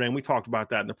lot from Notre Dame. We talked about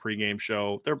that in the pregame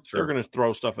show. They're going to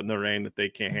throw stuff at Notre Dame that they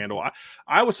can't handle.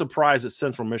 I was surprised that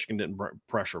Central Michigan didn't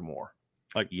pressure more.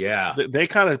 They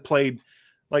kind of played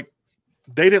like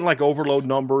they didn't overload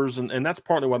numbers, and that's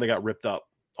partly why they got ripped up.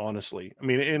 Honestly, I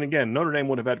mean, and again, Notre Dame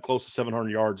would have had close to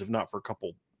 700 yards if not for a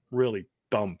couple really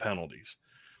dumb penalties.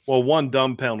 Well, one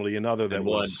dumb penalty, another that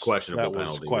was questionable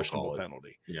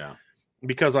penalty. Yeah,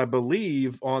 because I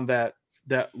believe on that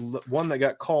one that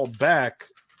got called back,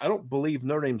 I don't believe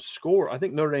Notre Dame scored. I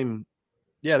think Notre Dame,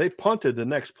 they punted the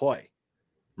next play.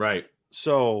 Right.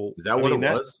 So is that what it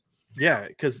was? Yeah,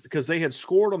 because they had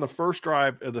scored on the first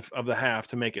drive of the half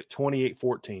to make it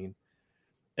 28-14.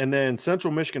 And then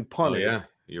Central Michigan punted. Oh, yeah,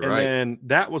 you're and right. And then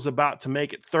that was about to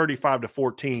make it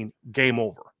 35-14, game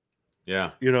over.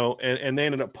 Yeah. And they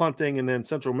ended up punting, and then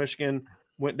Central Michigan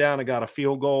went down and got a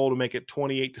field goal to make it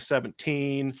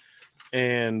 28-17.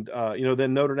 And,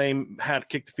 then Notre Dame had to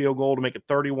kick the field goal to make it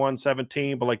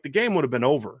 31-17. But, like, the game would have been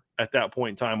over at that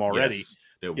point in time already, yes,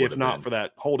 if not for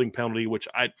that holding penalty, which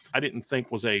I didn't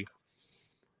think was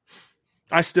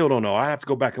I still don't know. I have to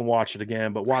go back and watch it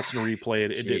again, but watching the replay,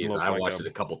 it didn't look like I watched it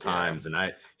a couple times, and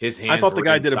his hands. I thought the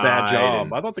guy did a bad job.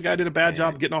 And, I thought the guy did a bad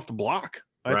job getting off the block.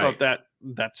 I thought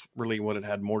that's really what it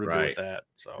had more to do with that.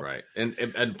 So and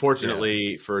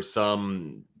unfortunately for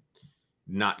some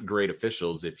not great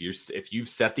officials, if you've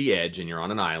set the edge and you're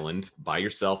on an island by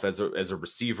yourself as a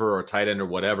receiver or a tight end or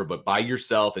whatever, but by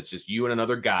yourself, it's just you and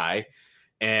another guy,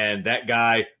 and that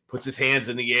guy puts his hands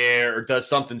in the air or does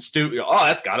something stupid. Oh,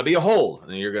 that's got to be a hold.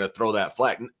 And you're going to throw that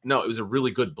flag. No, it was a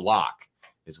really good block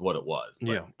is what it was.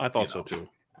 But, I thought so too.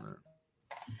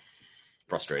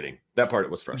 Frustrating. That part,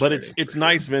 it was frustrating. But it's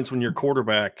nice, Vince, when your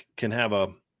quarterback can have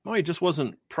he just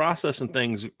wasn't processing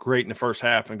things great in the first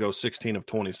half and go 16 of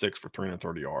 26 for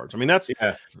 330 yards. I mean, that's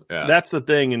the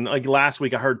thing. And like last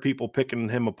week, I heard people picking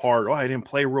him apart. Oh, I didn't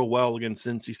play real well against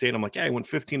Cincy State. I'm like, he went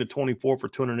 15 of 24 for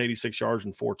 286 yards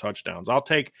and 4 touchdowns. I'll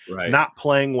take not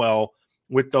playing well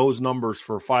with those numbers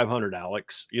for 500,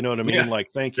 Alex. You know what I mean? Like,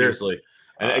 thank you. Seriously.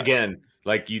 And again,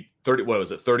 like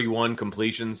 31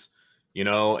 completions.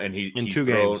 And he's 2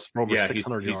 games for over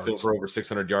 600 yards. He's thrown for over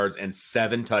 600 yards and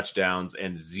 7 touchdowns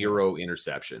and 0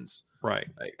 interceptions. Right.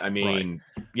 I mean,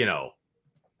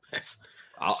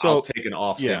 I'll take an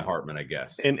off Sam Hartman, I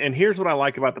guess. And here's what I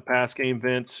like about the pass game,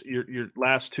 Vince. Your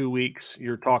last 2 weeks,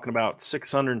 you're talking about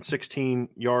 616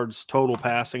 yards total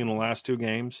passing in the last 2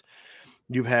 games.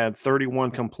 You've had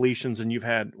 31 completions, and you've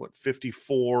had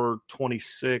 54,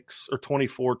 26, or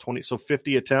 24, 20, so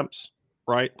 50 attempts,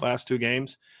 right? Last 2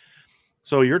 games.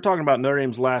 So you're talking about Notre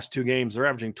Dame's last 2 games. They're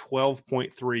averaging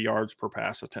 12.3 yards per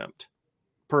pass attempt.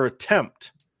 Per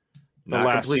attempt. The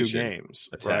last completion. 2 games,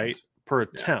 right? Per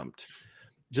attempt.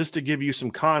 Just to give you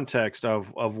some context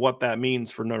of what that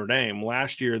means for Notre Dame.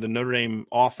 Last year, the Notre Dame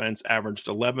offense averaged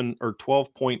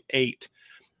 12.8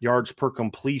 yards per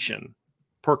completion.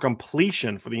 Per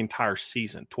completion for the entire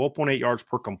season. 12.8 yards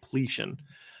per completion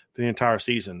for the entire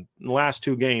season. In the last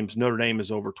 2 games, Notre Dame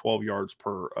is over 12 yards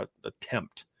per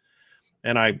attempt.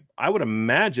 And I would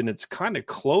imagine it's kind of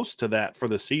close to that for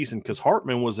the season because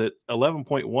Hartman was at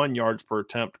 11.1 yards per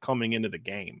attempt coming into the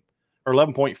game, or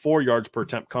 11.4 yards per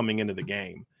attempt coming into the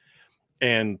game.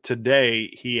 And today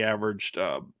he averaged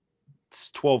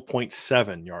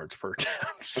 12.7 yards per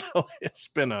attempt. So it's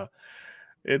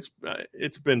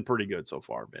been pretty good so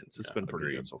far, Vince. It's been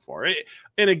pretty good so far.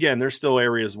 And again, there's still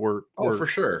areas where for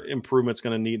sure improvement's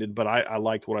going to need it. But I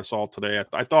liked what I saw today.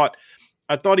 I thought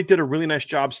he did a really nice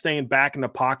job staying back in the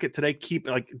pocket today,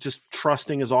 just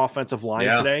trusting his offensive line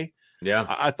today. Yeah.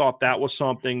 I thought that was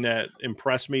something that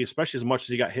impressed me, especially as much as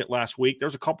he got hit last week.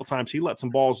 There's a couple times he let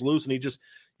some balls loose and he just,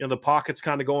 the pocket's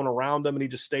kind of going around him and he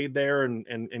just stayed there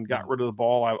and got rid of the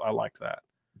ball. I liked that.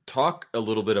 Talk a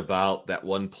little bit about that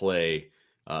one play.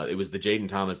 It was the Jaden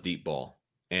Thomas deep ball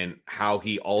and how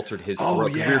he altered his throw.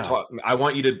 Yeah. I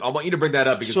want you to bring that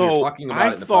up because we were talking about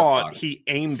it in the I thought he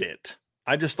aimed it.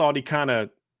 I just thought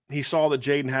he saw that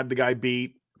Jaden had the guy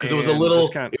beat. Because it was a little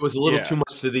too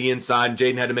much to the inside.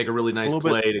 Jaden had to make a really nice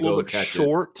play to go and catch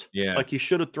short. it. Yeah. Like he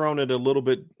should have thrown it a little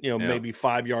bit, maybe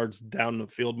 5 yards down the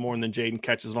field more, and then Jaden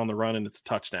catches it on the run and it's a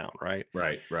touchdown, right?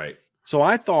 Right. So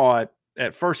I thought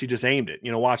at first he just aimed it,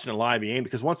 watching it live, he aimed it.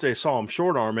 Because once they saw him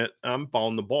short arm it, I'm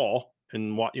following the ball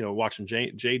and, watching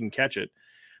Jaden catch it.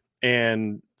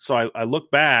 And so I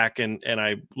look back and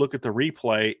I look at the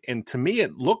replay, and to me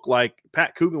it looked like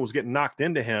Pat Coogan was getting knocked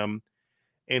into him,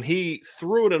 and he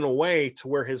threw it in a way to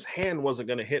where his hand wasn't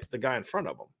going to hit the guy in front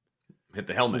of him. Hit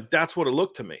the helmet. That's what it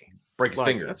looked to me. Break his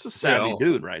finger. That's a savvy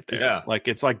dude right there. Yeah. Like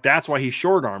it's like that's why he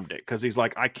short armed it, because he's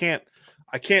like, I can't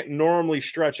normally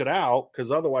stretch it out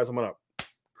because otherwise I'm going to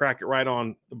crack it right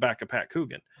on the back of Pat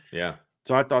Coogan. Yeah.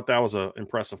 So I thought that was an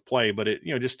impressive play, but it,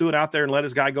 just threw it out there and let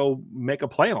his guy go make a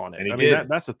play on it. And he did.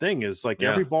 That's the thing is like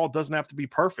every ball doesn't have to be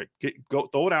perfect. Go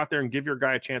throw it out there and give your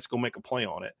guy a chance to go make a play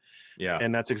on it. Yeah.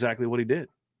 And that's exactly what he did.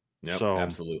 Yep, so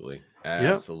absolutely.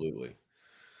 Yeah. So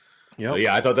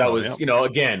I thought that was,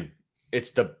 again,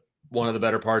 it's one of the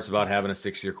better parts about having a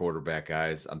 6-year quarterback,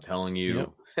 guys. I'm telling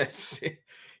you,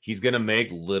 he's going to make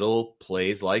little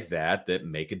plays like that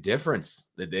make a difference,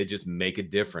 that they just make a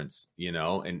difference,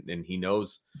 and he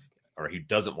knows, or he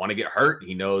doesn't want to get hurt.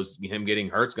 He knows him getting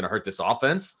hurt is going to hurt this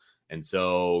offense. And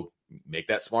so make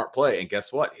that smart play. And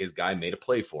guess what? His guy made a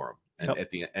play for him. And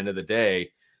at the end of the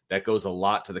day, that goes a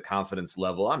lot to the confidence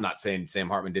level. I'm not saying Sam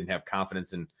Hartman didn't have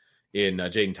confidence in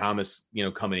Jaden Thomas,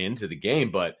 coming into the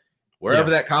game, but wherever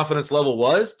that confidence level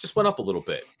was, just went up a little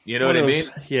bit. You know what I mean?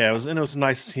 Yeah, it was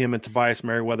nice to see him and Tobias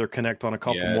Merriweather connect on a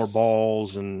couple more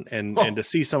balls and to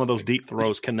see some of those deep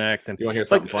throws connect. And you want to hear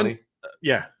something funny?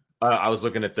 Yeah. I was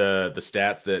looking at the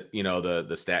stats that,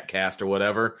 the stat cast or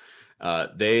whatever.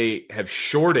 They have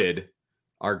shorted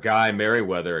our guy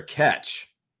Merriweather a catch.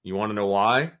 You want to know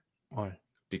why? Why?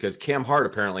 Because Cam Hart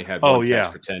apparently had one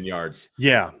catch for 10 yards.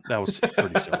 Yeah, that was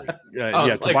pretty silly.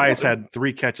 Tobias had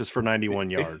 3 catches for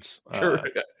 91 yards.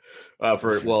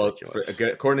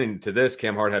 According to this,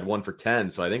 Cam Hart had 1 for 10,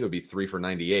 so I think it would be 3 for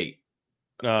 98.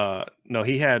 No,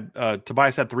 he had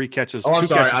Tobias had 3 catches. Oh, I'm 2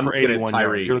 sorry. catches for 81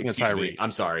 yards. You're looking at Excuse Tyree. Me.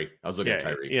 I'm sorry. I was looking at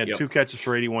Tyree. He had 2 catches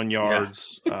for 81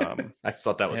 yards. I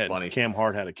thought that was funny. Cam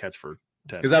Hart had a catch for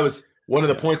 10. Because that was one of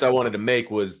the points I wanted to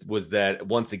make was that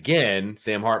once again,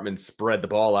 Sam Hartman spread the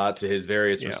ball out to his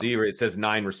various receivers. It says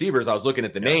 9 receivers. I was looking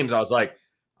at the names. I was like,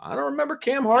 I don't remember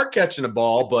Cam Hart catching a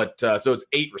ball, but so it's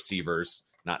 8 receivers,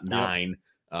 not 9.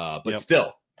 But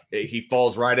still, he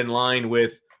falls right in line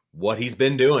with what he's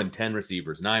been doing. 10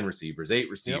 receivers, 9 receivers, 8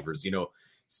 receivers.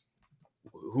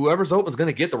 Whoever's open is going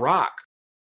to get the rock.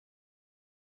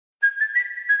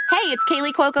 Hey, it's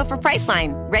Kaylee Cuoco for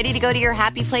Priceline. Ready to go to your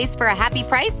happy place for a happy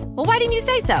price? Well, why didn't you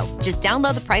say so? Just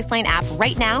download the Priceline app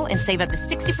right now and save up to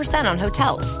 60% on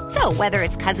hotels. So whether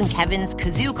it's Cousin Kevin's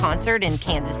Kazoo Concert in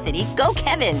Kansas City, go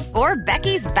Kevin, or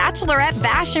Becky's Bachelorette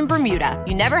Bash in Bermuda,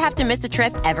 you never have to miss a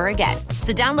trip ever again.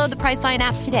 So download the Priceline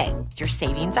app today. Your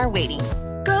savings are waiting.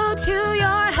 Go to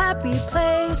your happy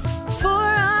place for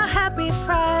a happy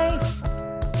price.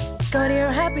 Go to your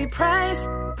happy price,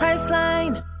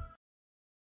 Priceline.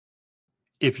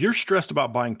 If you're stressed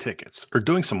about buying tickets or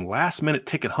doing some last-minute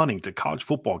ticket hunting to college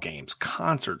football games,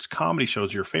 concerts, comedy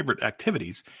shows, your favorite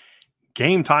activities,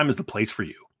 Game Time is the place for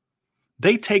you.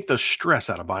 They take the stress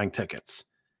out of buying tickets.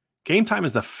 Game Time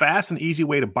is the fast and easy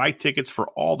way to buy tickets for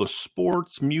all the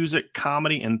sports, music,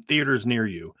 comedy, and theaters near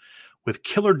you. With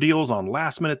killer deals on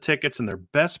last-minute tickets and their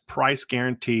best price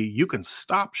guarantee, you can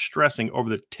stop stressing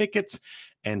over the tickets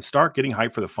and start getting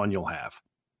hyped for the fun you'll have.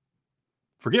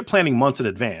 Forget planning months in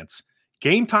advance.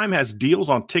 Game Time has deals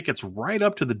on tickets right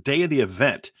up to the day of the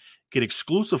event. Get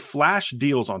exclusive flash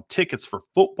deals on tickets for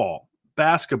football,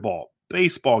 basketball,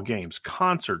 baseball games,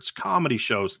 concerts, comedy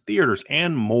shows, theaters,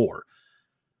 and more.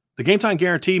 The Game Time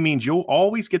guarantee means you'll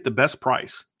always get the best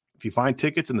price. If you find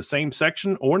tickets in the same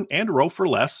section and row for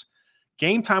less,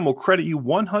 Game Time will credit you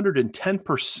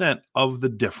 110% of the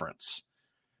difference.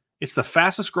 It's the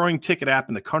fastest growing ticket app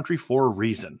in the country for a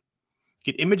reason.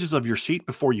 Get images of your seat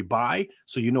before you buy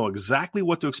so you know exactly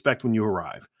what to expect when you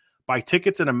arrive. Buy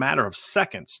tickets in a matter of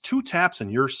seconds, 2 taps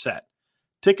and you're set.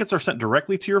 Tickets are sent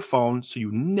directly to your phone so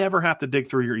you never have to dig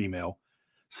through your email.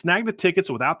 Snag the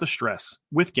tickets without the stress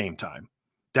with Game Time.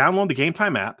 Download the Game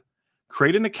Time app,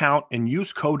 create an account, and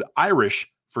use code IRISH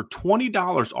for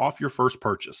 $20 off your first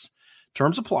purchase.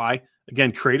 Terms apply.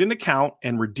 Again, create an account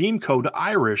and redeem code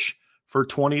IRISH for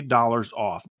 $20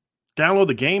 off. Download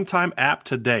the Game Time app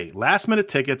today. Last minute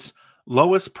tickets,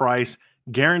 lowest price,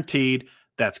 guaranteed.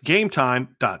 That's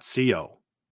gametime.co.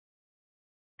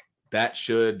 That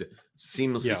should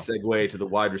seamlessly segue to the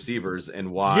wide receivers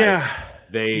and why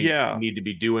they need to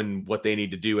be doing what they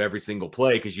need to do every single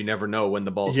play, because you never know when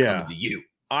the ball's coming to you.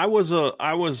 I was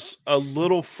a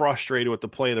little frustrated with the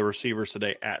play of the receivers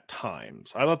today at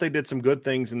times. I thought they did some good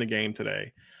things in the game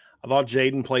today. I thought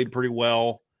Jaden played pretty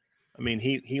well. I mean,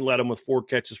 he led him with 4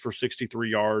 catches for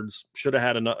 63 yards. Should have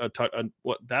had I'm trying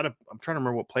to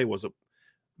remember what play was it.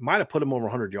 Might have put him over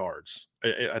 100 yards.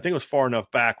 I think it was far enough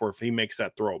back where if he makes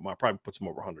that throw, it might probably puts him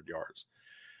over 100 yards.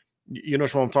 You know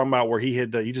what I'm talking about? Where he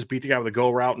just beat the guy with a go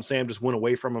route and Sam just went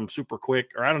away from him super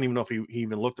quick. Or I don't even know if he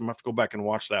even looked at him. I have to go back and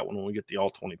watch that one when we get the all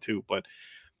 22. But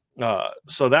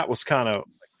so that was kind of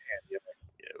it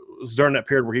was during that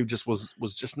period where he just was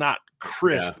just not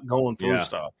crisp going through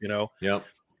stuff, you know? Yep.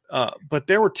 But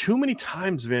there were too many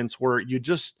times, Vince, where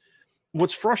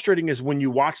what's frustrating is when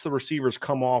you watch the receivers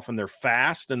come off and they're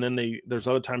fast, and then there's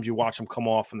other times you watch them come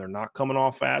off and they're not coming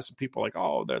off fast, and people are like,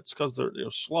 oh, that's because they're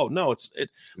slow. No,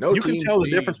 you can tell the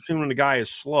difference between when a guy is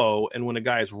slow and when a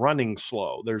guy is running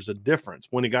slow. There's a difference.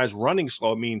 When a guy's running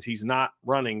slow, it means he's not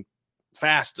running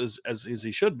fast as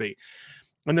he should be.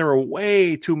 And there were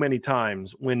way too many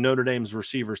times when Notre Dame's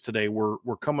receivers today were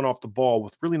coming off the ball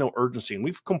with really no urgency. And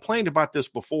we've complained about this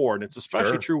before, and it's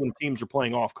especially true when teams are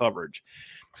playing off coverage.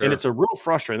 And it's a real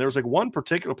frustrating. There was like one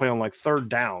particular play on like third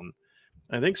down.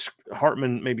 I think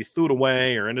Hartman maybe threw it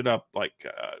away or ended up like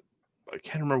I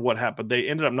can't remember what happened. They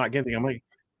ended up not getting. I'm like,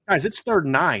 guys, it's 3rd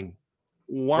and 9.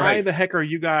 Why the heck are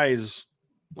you guys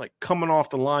like coming off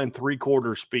the line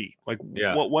 3/4 speed? Like,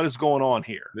 what is going on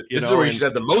here? This is where you should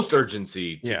have the most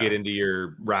urgency to get into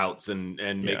your routes and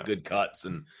make good cuts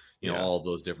and all of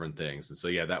those different things. And so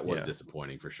that was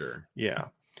disappointing for sure. Yeah.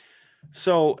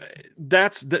 So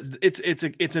it's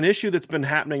an issue that's been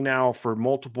happening now for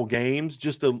multiple games.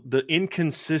 Just the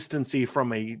inconsistency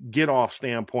from a get off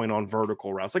standpoint on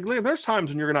vertical routes. Like there's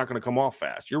times when you're not going to come off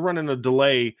fast. You're running a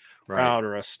delay route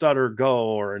or a stutter go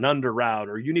or an under route,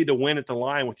 or you need to win at the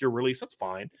line with your release. That's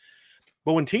fine.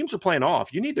 But when teams are playing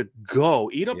off, you need to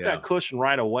go eat up that cushion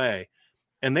right away.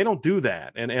 And they don't do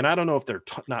that. And I don't know if they're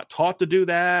not taught to do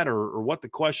that or what the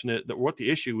question is, what the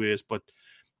issue is, but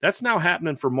that's now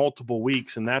happening for multiple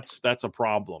weeks, and that's a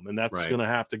problem, and that's going to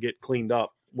have to get cleaned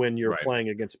up when you're playing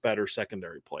against better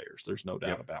secondary players. There's no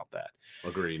doubt about that.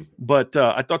 Agreed. But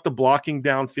I thought the blocking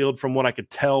downfield, from what I could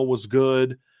tell, was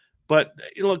good. But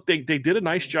look, they did a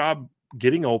nice job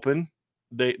getting open.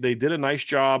 They did a nice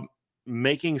job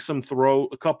making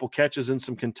a couple catches in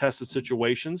some contested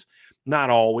situations.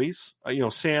 Not always.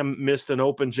 Sam missed an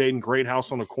open Jaden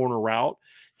Greathouse on a corner route.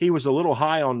 He was a little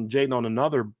high on Jaden on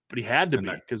another, but he had to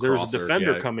be because there was a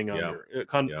defender coming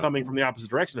coming from the opposite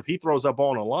direction. If he throws that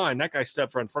ball on a line, that guy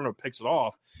steps right in front of him, picks it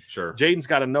off. Sure. Jaden's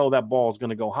got to know that ball is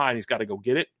going to go high, and he's got to go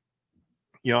get it.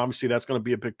 Obviously that's going to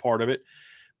be a big part of it.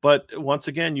 But once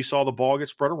again, you saw the ball get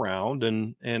spread around,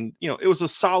 and it was a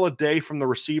solid day from the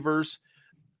receivers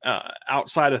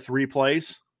outside of 3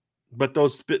 plays. But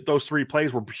those 3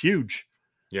 plays were huge.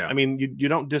 Yeah. I mean, you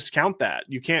don't discount that.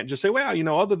 You can't just say, well,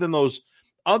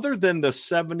 other than the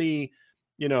 70,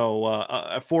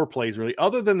 4 plays really,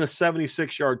 other than the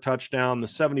 76-yard touchdown, the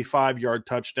 75-yard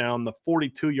touchdown, the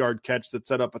 42-yard catch that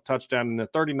set up a touchdown, and the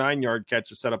 39-yard catch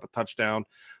that set up a touchdown,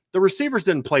 the receivers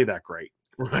didn't play that great.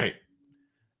 Right.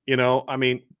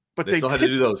 But they still had to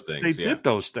do those things. They did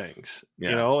those things,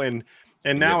 and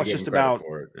now it's just about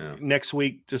next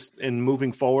week, just in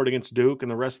moving forward against Duke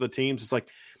and the rest of the teams. It's like,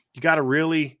 you got to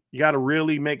really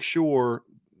make sure,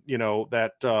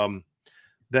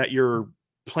 that you're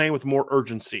playing with more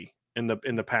urgency in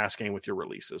the pass game with your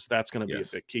releases. That's going to be a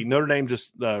big key. Notre Dame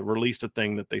just released a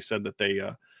thing that they said that they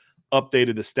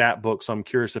updated the stat book. So I'm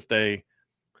curious if they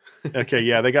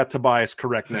they got Tobias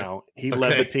correct now. He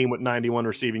led the team with 91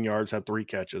 receiving yards, had 3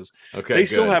 catches. They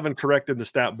still haven't corrected the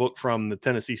stat book from the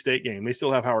Tennessee State game. They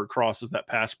still have Howard Cross as that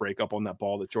pass break up on that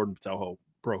ball that Jordan Patelho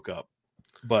broke up.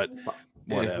 But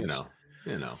whatevs.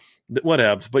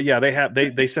 Whatevs.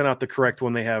 But they sent out the correct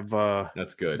one. They have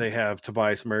that's good. They have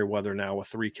Tobias Merriweather now with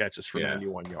 3 catches for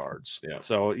 91 yards. Yeah.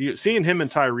 So seeing him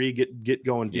and Tyree get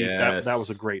going deep, that was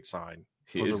a great sign.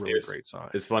 It was a really great sign.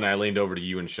 It's funny. I leaned over to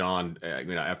you and Sean.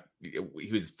 He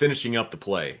was finishing up the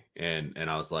play, and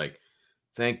I was like,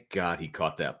 thank God he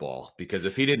caught that ball, because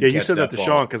if he didn't, you said that to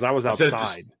Sean because I was outside.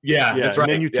 That's right. And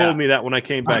then you told me that when I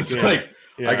came back in.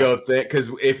 I go, because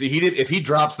if he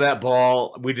drops that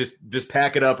ball, we just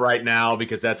pack it up right now,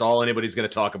 because that's all anybody's going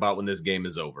to talk about when this game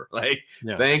is over.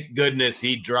 Thank goodness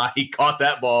he caught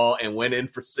that ball and went in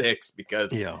for 6,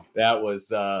 because that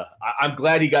was I'm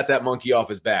glad he got that monkey off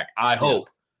his back. I hope,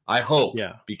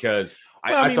 because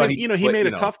I thought he made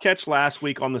a tough catch last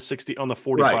week on the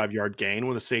 45-yard gain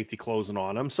with a safety closing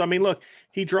on him. So I mean, look,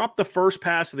 he dropped the first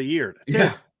pass of the year.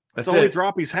 That's it. That's the only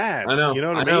drop he's had. I know. You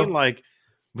know what I mean? Like,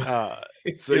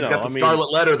 he's got the scarlet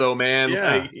letter though, man.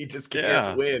 Yeah, he just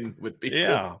can't win with people.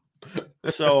 Yeah.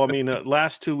 So I mean,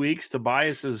 last 2 weeks,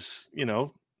 Tobias has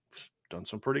done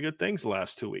some pretty good things the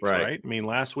last 2 weeks, right? I mean,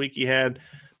 last week he had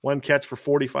 1 catch for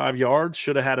 45 yards.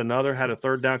 Should have had another. Had a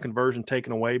 3rd down conversion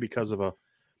taken away because of a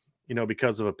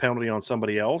penalty on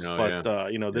somebody else.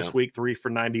 This week 3 for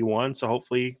 91. So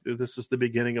hopefully this is the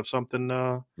beginning of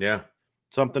something.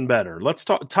 Something better. Let's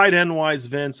talk tight end wise.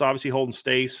 Vince, obviously Holden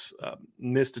Stace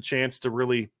missed a chance to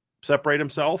really separate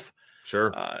himself.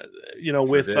 Sure.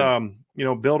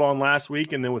 Build on last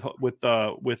week, and then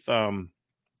with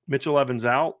Mitchell Evans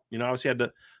out, obviously had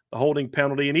the holding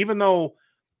penalty. And even though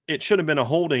it should have been a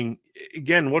holding,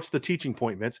 again, what's the teaching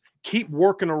point, Vince? Keep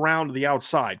working around to the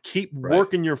outside. Keep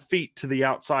working your feet to the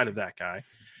outside of that guy.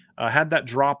 Had that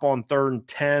drop on 3rd and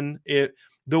 10.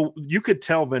 You could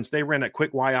tell, Vince, they ran that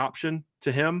quick Y option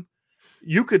to him.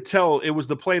 You could tell it was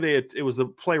the play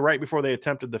right before they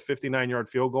attempted the 59-yard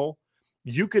field goal.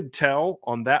 You could tell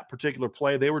on that particular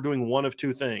play they were doing one of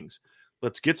 2 things.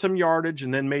 Let's get some yardage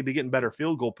and then maybe get in better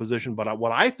field goal position. But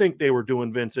what I think they were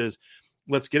doing, Vince, is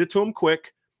let's get it to him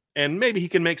quick, and maybe he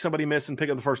can make somebody miss and pick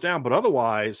up the first down. But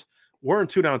otherwise, we're in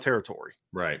 2-down territory.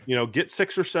 Right. Get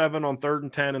 6 or 7 on 3rd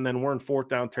and 10, and then we're in 4th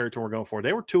down territory we're going for.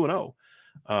 They were 2-0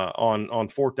 on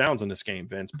 4th downs in this game,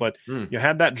 Vince. But you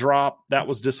had that drop. That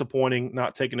was disappointing,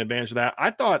 not taking advantage of that.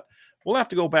 I thought we'll have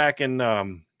to go back and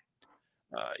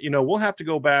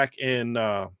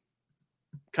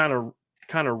kind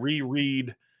of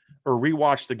reread or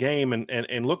rewatch the game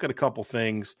and look at a couple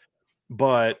things.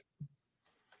 But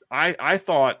I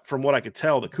thought, from what I could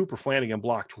tell, that Cooper Flanagan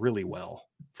blocked really well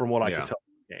from what I could tell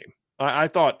in the game. I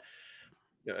thought,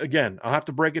 again, I'll have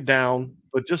to break it down,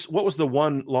 but just what was the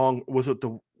one long,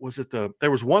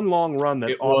 there was one long run that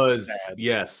it was, had,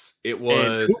 yes, it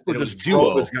was. And Cooper just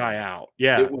drove his guy out.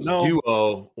 Yeah. It was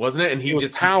duo, wasn't it? And he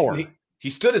just power. He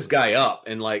stood his guy up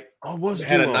and had duo.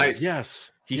 a nice,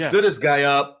 yes. He stood his guy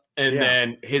up and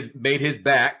then made his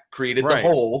back, created the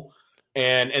hole.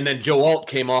 And then Joe Alt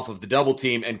came off of the double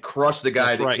team and crushed the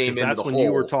guy that came into the hole. That's when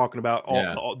you were talking about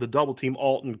the double team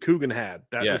Alt and Coogan had.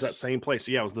 That was that same place.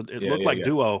 So, it looked like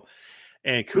duo.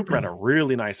 And Cooper had a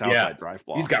really nice outside drive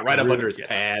block. He's got right up under his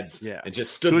pads and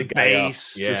just stood the guy up.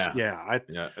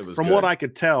 It was from what I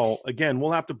could tell, again,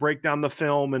 we'll have to break down the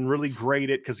film and really grade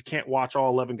it because you can't watch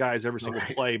all 11 guys every single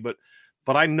play. But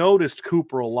I noticed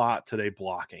Cooper a lot today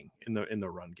blocking in the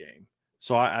run game.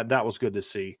 So that was good to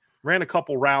see. Ran a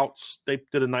couple routes. They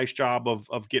did a nice job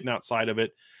of getting outside of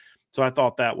it. So I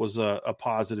thought that was a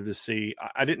positive to see.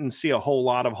 I didn't see a whole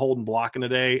lot of holding blocking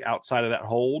today outside of that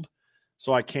hold.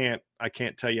 So I can't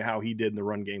tell you how he did in the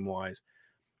run game wise.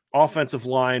 Offensive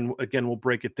line, again, we'll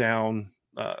break it down.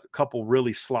 A couple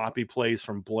really sloppy plays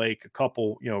from Blake, a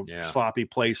couple, sloppy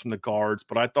plays from the guards.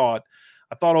 But I thought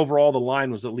overall the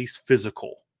line was at least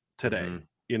physical today. Mm-hmm.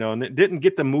 And it didn't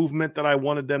get the movement that I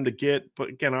wanted them to get. But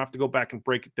again, I have to go back and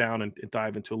break it down and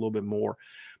dive into a little bit more.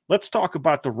 Let's talk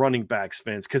about the running backs,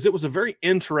 Vince, because it was a very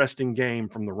interesting game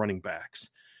from the running backs.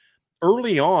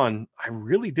 Early on, I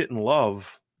really didn't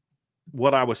love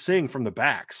what I was seeing from the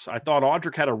backs. I thought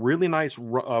Audric had a really nice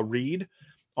read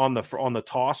on the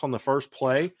toss on the first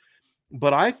play,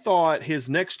 but I thought his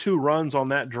next 2 runs on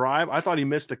that drive, I thought he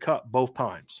missed a cut both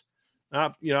times.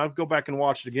 I'd go back and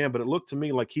watch it again, but it looked to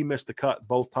me like he missed the cut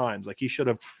both times. Like he should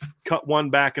have cut one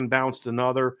back and bounced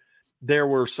another. There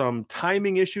were some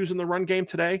timing issues in the run game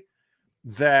today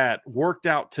that worked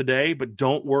out today, but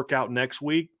don't work out next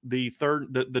week. The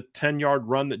 10-yard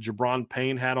run that Jabron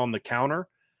Payne had on the counter,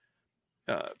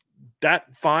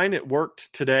 that fine, it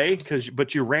worked today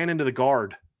but you ran into the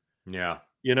guard. Yeah.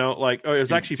 It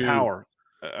was actually power.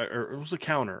 Or it was a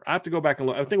counter. I have to go back and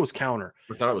look. I think it was counter.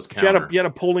 I thought it was counter. You had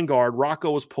a pulling guard. Rocco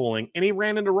was pulling, and he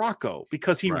ran into Rocco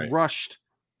because he rushed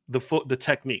the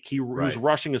technique. He was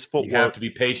rushing his footwork. You have to be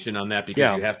patient on that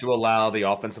because you have to allow the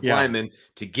offensive lineman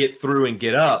to get through and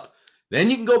get up.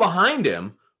 Then you can go behind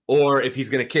him, or if he's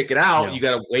going to kick it out, you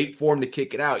got to wait for him to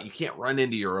kick it out. You can't run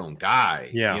into your own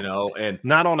guy. And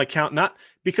not on account, not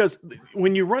because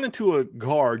when you run into a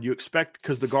guard, you expect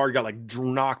because the guard got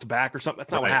knocked back or something.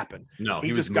 That's not what happened. No,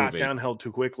 he just got down, held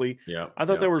too quickly. Yeah, I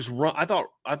thought there was run. I thought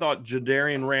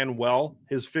Jadarian ran well.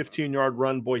 His 15-yard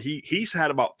run, boy, he's had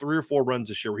about 3 or 4 runs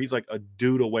this year where he's like a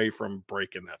dude away from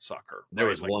breaking that sucker. There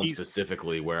was one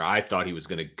specifically where I thought he was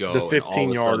going to go. The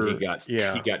 15-yarder,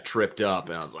 he got tripped up,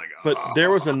 and I was like, But there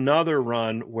was another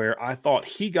run where I thought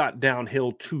he got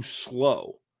downhill too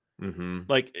slow.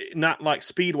 Mm-hmm. Not like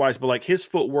speed wise, but his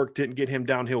footwork didn't get him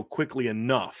downhill quickly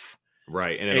enough.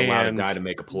 Right. And it allowed a guy to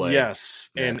make a play.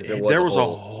 Yes. And there was a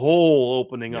hole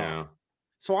opening up.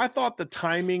 So I thought the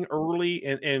timing early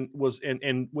and with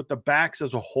the backs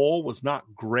as a whole was not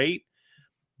great,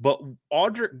 but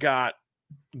Audric got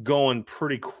going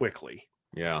pretty quickly.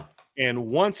 Yeah. And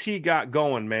once he got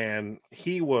going, man,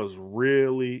 he was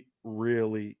really,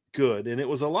 really good. And it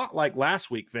was a lot like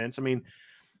last week, Vince. I mean,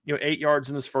 8 yards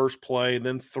in his first play,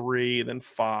 then 3, then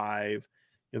 5,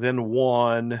 then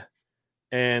 1,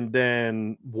 and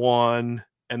then 1,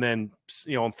 and then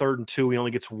on 3rd and 2 he only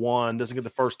gets 1, doesn't get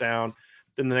the first down.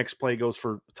 Then the next play goes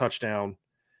for a touchdown,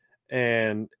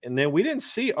 and then we didn't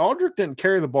see Audric didn't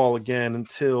carry the ball again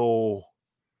until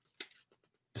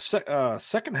the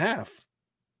second half.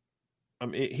 I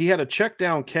mean, he had a check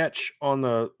down catch on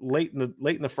the late in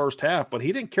the first half, but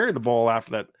he didn't carry the ball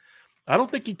after that. I don't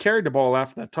think he carried the ball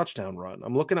after that touchdown run.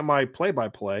 I'm looking at my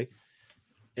play-by-play,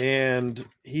 and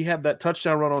he had that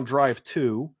touchdown run on drive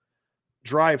 2.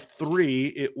 Drive 3,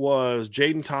 it was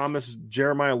Jaden Thomas,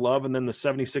 Jeremiah Love, and then the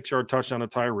 76-yard touchdown to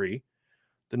Tyree.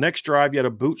 The next drive, you had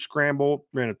a boot scramble,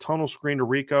 ran a tunnel screen to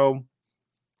Rico,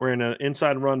 ran an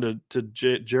inside run to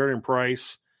Jared and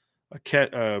Price,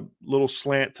 a little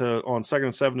slant on 2nd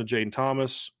and 7 to Jaden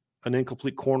Thomas, an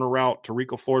incomplete corner route to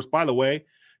Rico Flores. By the way,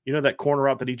 you know that corner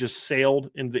route that he just sailed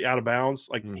into the out of bounds?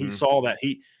 Like he saw that.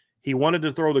 He wanted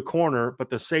to throw the corner, but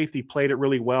the safety played it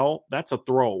really well. That's a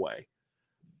throwaway.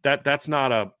 That's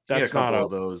not a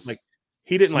those like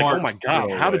he didn't like, oh my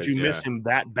God, how did you miss him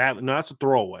that badly? No, that's a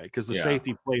throwaway because the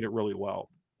safety played it really well.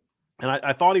 And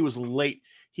I thought he was late.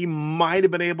 He might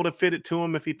have been able to fit it to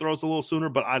him if he throws a little sooner,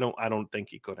 but I don't think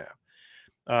he could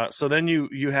have. So then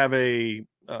you have a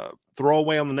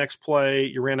throwaway on the next play.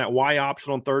 You ran that Y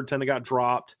option on 3rd 10 that got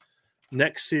dropped.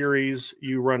 Next series,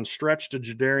 you run stretch to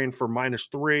Jadarian for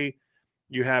 -3.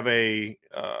 You have a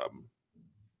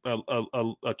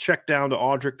check down to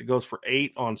Audric that goes for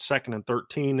 8 on 2nd and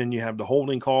 13. And you have the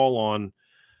holding call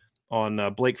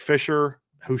on Blake Fisher,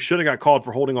 who should have got called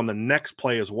for holding on the next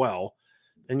play as well.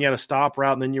 Then you had a stop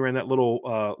route, and then you ran that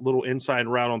little inside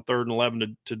route on 3rd and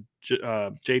 11 to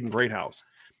Jaden Greathouse.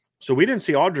 So we didn't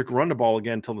see Audric run the ball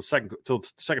again till the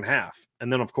second half.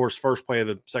 And then, of course, first play of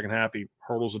the second half, he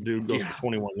hurdles a dude, goes for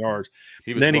 21 yards.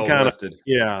 He was rested.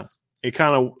 He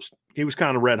was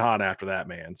kind of red hot after that,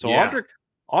 man. So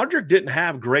Audric didn't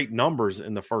have great numbers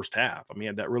in the first half. I mean, he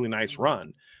had that really nice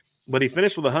run. But he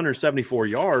finished with 174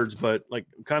 yards. But, like,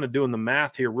 kind of doing the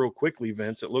math here real quickly,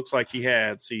 Vince, it looks like he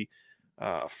had,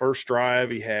 first drive,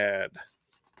 he had,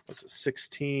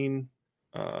 16 –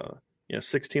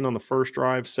 16 on the first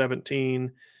drive,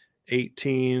 17,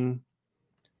 18,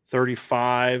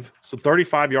 35. So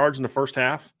 35 yards in the first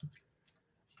half.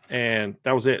 And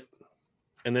that was it.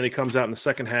 And then he comes out in the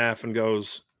second half and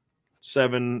goes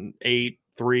 7, 8,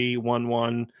 3, 1,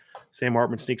 1. Sam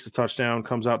Hartman sneaks a touchdown,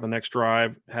 comes out the next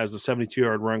drive, has the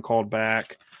 72-yard run called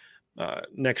back.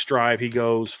 Next drive, he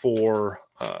goes for,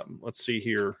 let's see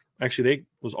here. Actually, they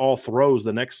was all throws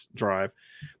the next drive.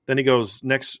 Then he goes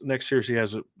next series. He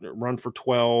has a run for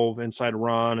 12 inside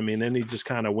run. I mean, then he just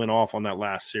kind of went off on that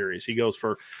last series. He goes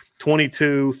for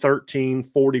 22, 13,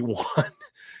 41,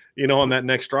 on that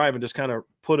next drive and just kind of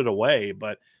put it away.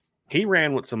 But he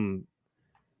ran with some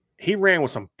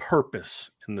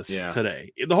purpose in this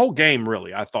today. The whole game,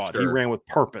 really, I thought he ran with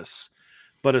purpose.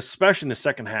 But especially in the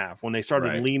second half, when they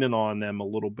started leaning on them a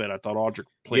little bit, I thought Audric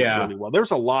played really well. There was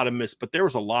a lot of missed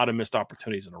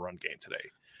opportunities in the run game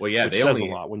today. Well, yeah, which says a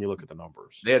lot when you look at the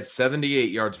numbers. They had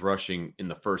 78 yards rushing in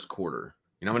the first quarter.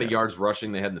 You know how many yards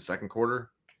rushing they had in the second quarter?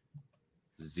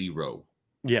 0.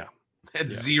 Yeah. They had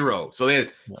 0. So they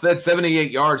had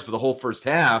 78 yards for the whole first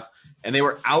half, and they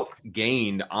were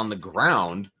outgained on the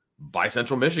ground by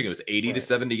Central Michigan. It was 80 to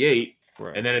 78.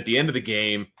 Right. And then at the end of the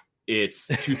game, it's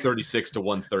 236 to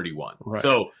 131. Right.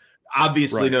 So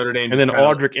obviously Notre Dame. And then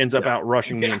Audric ends up out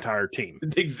rushing the entire team.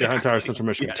 Exactly. The entire Central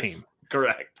Michigan team.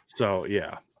 Correct. So,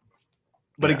 yeah.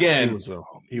 But again,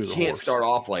 he was can't start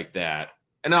off like that.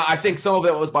 And I think some of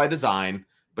it was by design,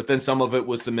 but then some of it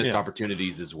was some missed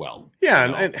opportunities as well. Yeah,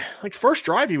 and like first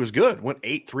drive, he was good. Went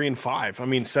 8, 3, and 5. I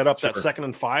mean, set up that 2nd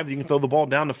and 5. You can throw the ball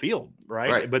down the field,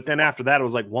 right? But then after that, it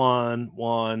was like 1,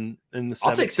 in the 17.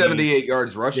 I'll take 78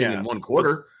 yards rushing in one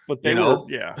quarter. But they were,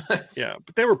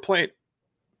 But they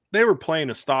were playing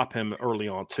to stop him early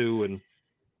on too,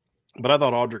 But I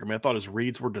thought Audric, I thought his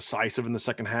reads were decisive in the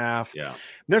second half. Yeah. And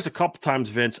there's a couple times,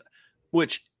 Vince,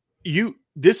 which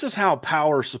this is how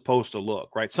power is supposed to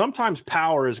look, right? Sometimes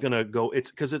power is going to go,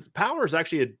 power is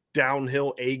actually a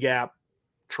downhill A-gap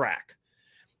track.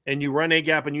 And you run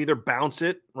A-gap and you either bounce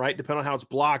it, right, depending on how it's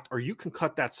blocked, or you can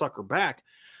cut that sucker back.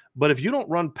 But if you don't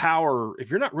run power,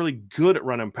 if you're not really good at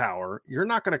running power, you're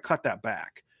not going to cut that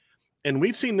back. And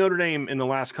we've seen Notre Dame in the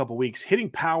last couple of weeks hitting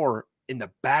power in the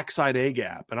backside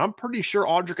A-gap. And I'm pretty sure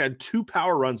Audric had 2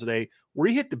 power runs today where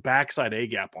he hit the backside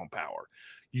A-gap on power.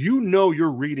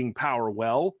 You're reading power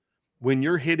well when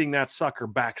you're hitting that sucker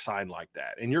backside like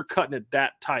that and you're cutting it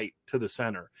that tight to the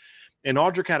center. And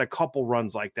Audric had a couple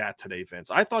runs like that today,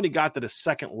 Vince. I thought he got to the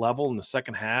second level in the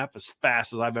second half as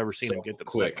fast as I've ever seen him get to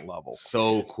the second level.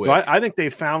 So quick. So I think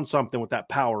they found something with that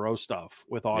Power O stuff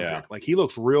with Audric. Yeah. Like he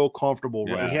looks real comfortable.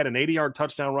 Yeah. He had an 80-yard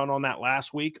touchdown run on that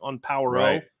last week on Power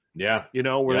O. Yeah. You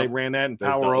know, where they ran that in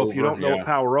Power O. If you don't know what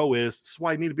Power O is, that's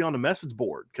why you need to be on the message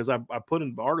board. Because I put in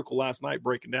an article last night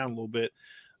breaking down a little bit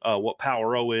what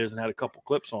Power O is and had a couple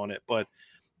clips on it. But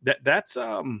that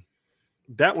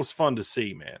was fun to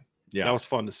see, man. Yeah, that was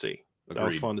fun to see. Agreed. That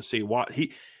was fun to see.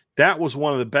 That was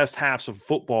one of the best halves of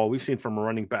football we've seen from a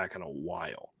running back in a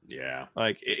while. Yeah,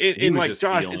 like like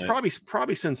Josh, it's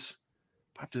probably since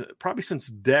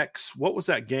Dex. What was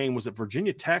that game? Was it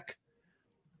Virginia Tech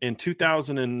in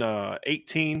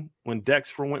 2018 when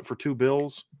Dex went for 2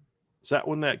 bills? Is that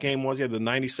when that game was? He had the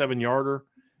 97-yarder,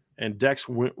 and Dex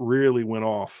really went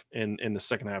off in the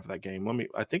second half of that game.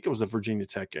 I think it was the Virginia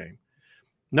Tech game.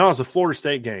 No, it was a Florida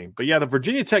State game. But yeah, the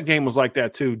Virginia Tech game was like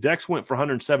that too. Dex went for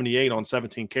 178 on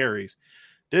 17 carries.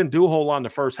 Didn't do a whole lot in the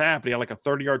first half, but he had like a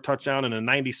 30-yard touchdown and a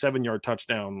 97-yard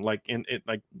touchdown. Like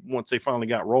once they finally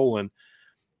got rolling,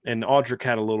 and Audric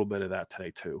had a little bit of that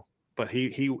today too. But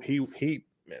he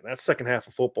man, that second half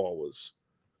of football was,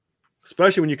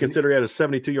 especially when you consider he had a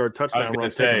 72-yard touchdown run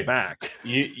taken back.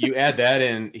 You add that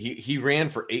in, he ran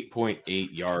for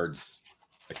 8.8 yards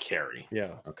a carry.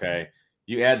 Yeah. Okay.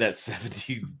 You add that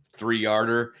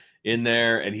 73-yarder in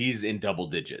there, and he's in double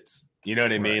digits. You know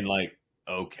what I mean? Like,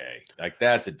 okay, like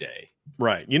that's a day.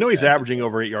 Right. You know he's averaging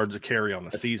over 8 yards a carry on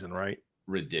the season, right?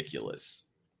 Ridiculous.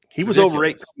 He was over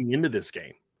 8 coming into this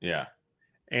game. Yeah.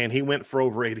 And he went for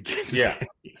over 8 again. Yeah.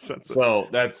 So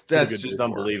that's just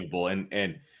unbelievable.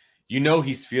 And you know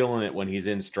he's feeling it when he's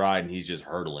in stride and he's just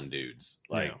hurdling dudes.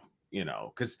 Like, you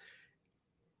know, because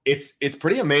it's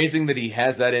pretty amazing that he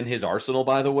has that in his arsenal,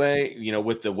 by the way, you know,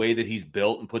 with the way that he's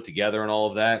built and put together and all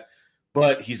of that.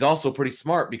 But he's also pretty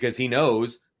smart because he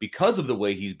knows, because of the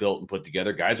way he's built and put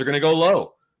together, guys are going to go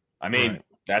low. I mean,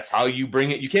 that's how you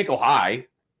bring it. You can't go high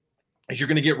because you're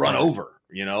going to get run over,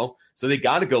 you know? So they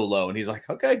got to go low. And he's like,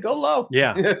 okay, go low.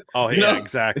 Yeah. Oh, yeah, know?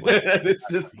 Exactly.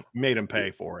 It's just made him pay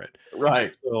for it.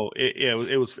 Right. So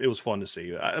it was fun to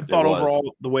see. I thought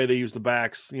overall the way they used the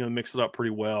backs, you know, mixed it up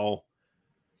pretty well.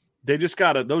 They just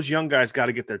those young guys got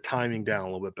to get their timing down a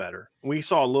little bit better. We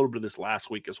saw a little bit of this last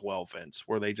week as well, Vince,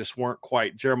 where they just weren't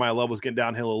quite. Jeremiah Love was getting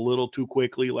downhill a little too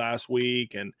quickly last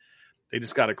week, and they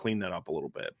just got to clean that up a little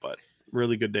bit. But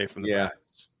really good day from the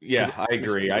backs. Yeah, I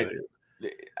agree.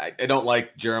 I don't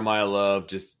like Jeremiah Love.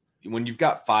 Just when you've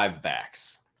got 5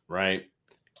 backs, right?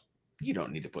 You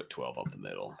don't need to put 12 up the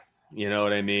middle. You know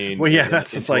what I mean? Well, yeah,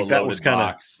 that's just like that was kind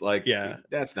of like,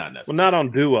 that's not necessary. Well, not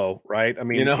on duo, right? I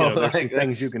mean, you know there's like some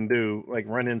things you can do, like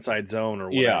run inside zone or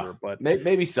whatever. But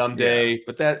maybe someday.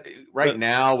 But that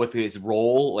now with his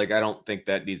role, like I don't think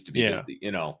that needs to be.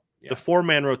 You know, the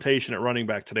 4-man rotation at running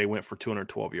back today went for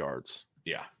 212 yards.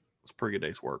 Yeah, it's a pretty good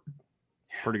day's work.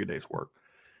 Pretty good day's work.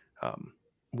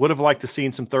 Would have liked to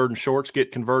seen some 3rd and shorts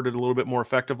get converted a little bit more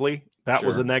effectively. That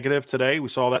was a negative today. We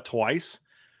saw that twice,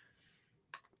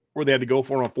 where they had to go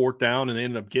for it on 4th down, and they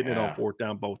ended up getting it on 4th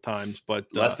down both times. But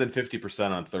less than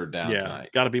 50% on 3rd down. Yeah,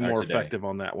 got to be more effective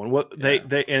on that one.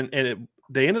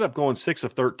 They ended up going 6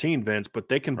 of 13, Vince, but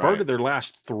they converted their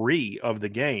last 3 of the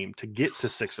game to get to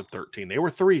 6 of 13. They were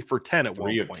 3 for 10 at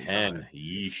 1 point. 10.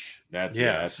 Yeesh. That's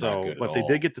so. Not good but they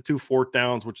did get the 2 4th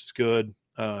downs, which is good.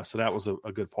 So that was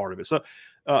a good part of it. So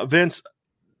Vince,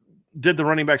 did the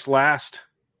running backs last?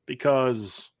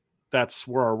 Because that's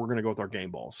where we're going to go with our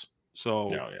game balls.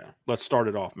 So let's start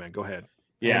it off, man. Go ahead.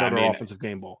 Yeah, another offensive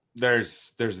game ball.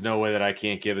 There's no way that I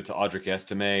can't give it to Audric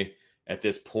Estime at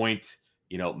this point.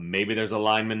 You know, maybe there's a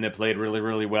lineman that played really,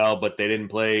 really well, but they didn't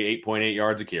play 8.8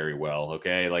 yards a carry well.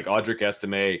 Okay, like Audric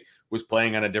Estime was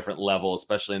playing on a different level,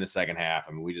 especially in the second half.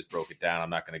 I mean, we just broke it down. I'm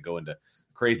not going to go into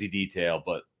crazy detail,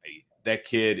 but that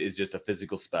kid is just a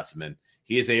physical specimen.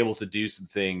 He is able to do some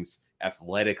things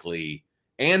athletically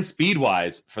and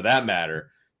speed-wise, for that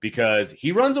matter, because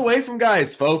he runs away from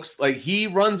guys, folks. Like, he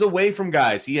runs away from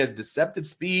guys. He has deceptive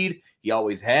speed. He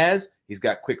always has. He's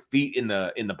got quick feet in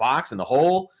the box, in the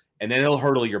hole, and then he'll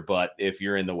hurdle your butt if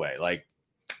you're in the way. Like,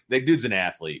 that dude's an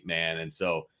athlete, man, and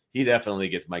so he definitely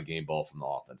gets my game ball from the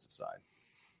offensive side.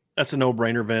 That's a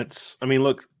no-brainer, Vince. I mean,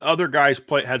 look, other guys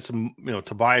had some, you know,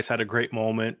 Tobias had a great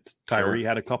moment. Tyree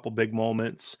had a couple big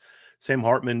moments. Sam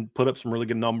Hartman put up some really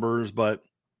good numbers, but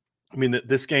I mean,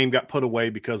 this game got put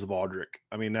away because of Audric.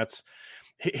 I mean, that's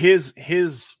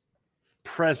his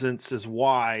presence is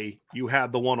why you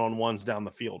had the one-on-ones down the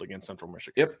field against Central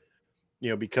Michigan. Yep. You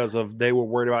know, because they were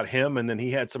worried about him, and then he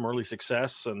had some early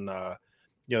success, and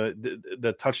you know,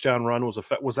 the touchdown run was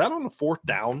that on the 4th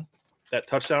down? That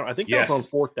touchdown, I think that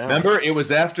was on 4th down. Remember, it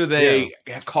was after they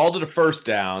called it a 1st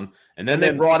down, and then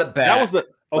they brought it back. That was the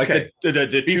the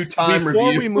 2-time review.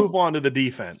 Before we move on to the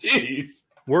defense,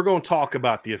 we're going to talk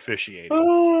about the officiating.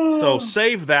 So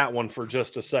save that one for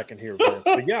just a second here, Vince.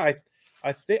 But yeah,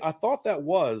 I thought that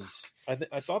was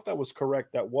I thought that was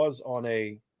correct. That was on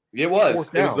a. It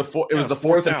was. It was the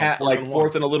 4th and like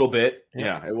 4th and a little bit.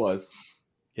 Yeah, it was.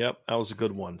 Yep, that was a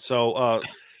good one. So.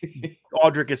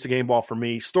 Audric gets the game ball for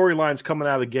me. Storylines coming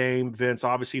out of the game, Vince.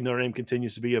 Obviously, Notre Dame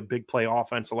continues to be a big play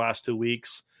offense the last 2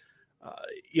 weeks.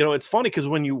 You know, it's funny because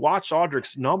when you watch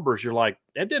Audric's numbers, you're like,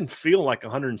 it didn't feel like a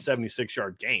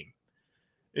 176-yard game.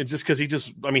 It's just because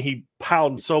he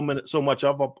piled so much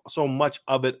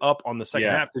of it up on the second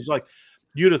half. Because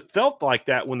you'd have felt like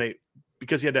that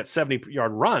because he had that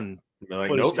 70-yard run. Like,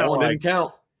 nope, that one didn't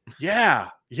count. Yeah,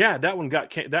 that one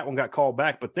got called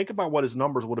back. But think about what his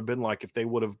numbers would have been like if they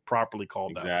would have properly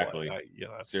called that play.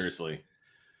 Seriously.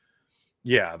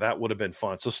 Yeah, that would have been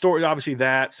fun. So story, obviously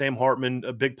that Sam Hartman,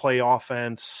 a big play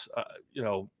offense,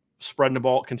 spreading the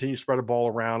ball, continue to spread the ball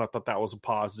around. I thought that was a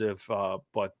positive.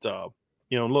 But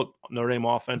look, Notre Dame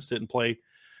offense didn't play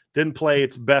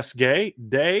its best day,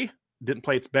 didn't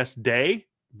play its best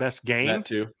game, That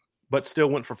too. but still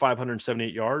went for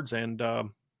 578 yards and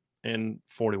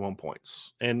 41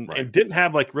 points and Right. didn't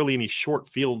have like really any short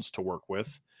fields to work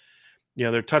with.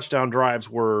 Their touchdown drives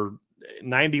were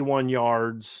 91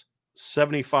 yards,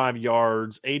 75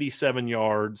 yards, 87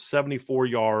 yards, 74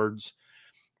 yards,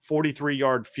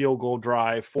 43-yard field goal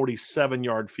drive,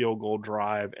 47-yard field goal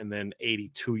drive, and then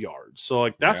 82 yards. So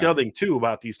like that's the other thing too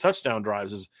about these touchdown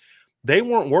drives is they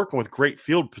weren't working with great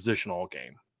field position all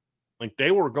game. Like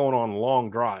they were going on long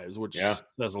drives, which says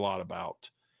a lot about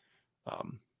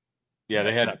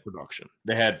they had that production.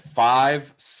 They had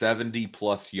 5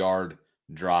 70-plus yard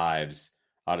drives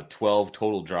out of 12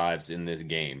 total drives in this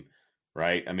game,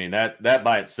 right? I mean, that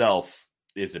by itself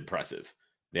is impressive.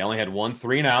 They only had 1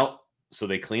 3-and-out, so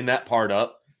they cleaned that part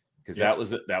up because that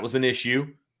was an issue.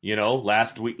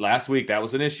 Last week that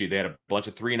was an issue. They had a bunch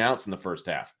of 3-and-outs in the first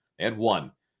half. They had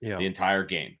 1 the entire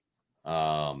game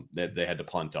that they had to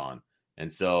punt on.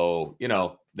 And so,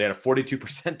 they had a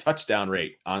 42% touchdown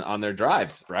rate on their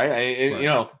drives,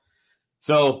 right?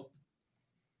 So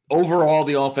overall,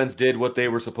 the offense did what they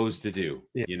were supposed to do.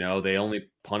 Yeah. They only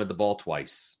punted the ball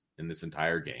twice in this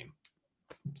entire game.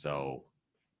 So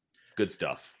good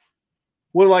stuff.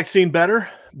 Would have liked seen better,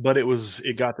 but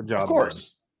it got the job. Of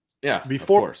course. Done. Yeah.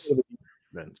 Before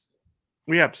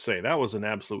we have to say that was an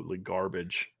absolutely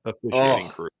garbage officiating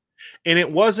crew. And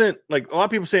it wasn't like a lot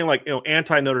of people saying like,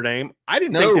 anti Notre Dame. I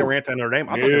didn't think they were anti Notre Dame.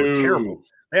 I thought they were terrible.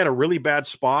 They had a really bad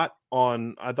spot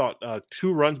on, I thought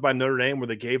 2 runs by Notre Dame where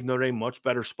they gave Notre Dame much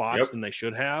better spots than they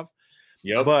should have.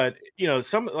 Yep. But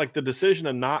some like the decision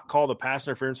to not call the pass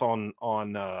interference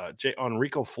on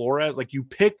Rico Flores, like you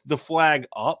picked the flag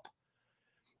up,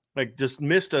 like just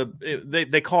missed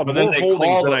they called more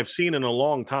holdings than I've seen in a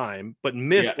long time, but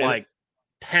missed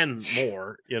 10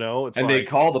 more, they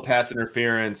call the pass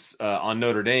interference on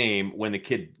Notre Dame when the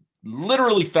kid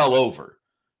literally fell over.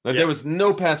 Like there was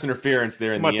no pass interference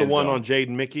there in the end zone. The one on Jaden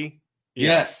Mickey?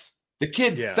 Yes. The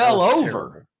kid fell over.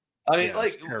 Terrible. I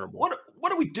mean, terrible.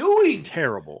 What are we doing?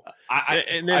 Terrible.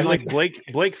 And then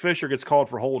Blake Fisher gets called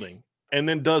for holding and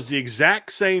then does the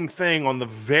exact same thing on the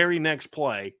very next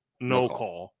play. No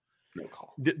call. No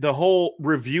call. The whole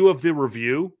review of the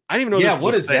review. I didn't even know. Yeah,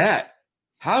 what is that?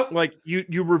 How like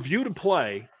you reviewed a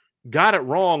play, got it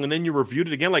wrong, and then you reviewed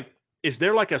it again? Like, is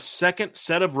there like a second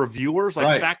set of reviewers,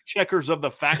 like fact checkers of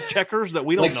the fact checkers that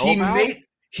we don't know about?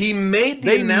 He made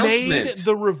the announcement. Made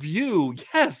the review.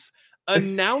 Yes.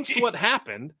 Announced what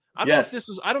happened. I don't know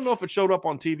if I don't know if it showed up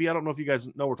on TV. I don't know if you guys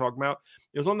know what we're talking about.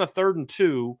 It was on the 3rd and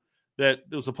 2 that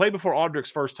it was a play before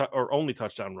Audrick's first or only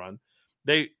touchdown run.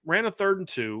 They ran a 3rd and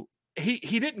 2.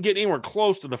 He didn't get anywhere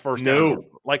close to the first down.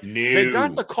 They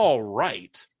got the call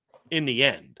right in the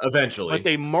end. Eventually. But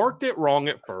they marked it wrong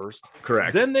at first.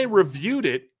 Correct. Then they reviewed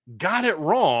it, got it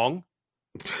wrong.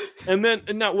 And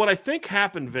now what I think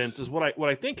happened, Vince, is what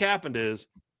I think happened is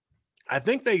I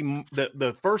think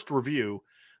the first review,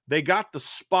 they got the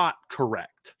spot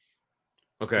correct.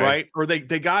 Okay. Right? Or they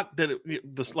got that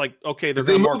this like, okay, they're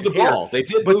they moved the ball. They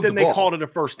did, but then they called it a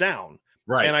first down.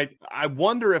 Right. And I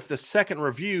wonder if the second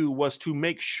review was to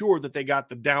make sure that they got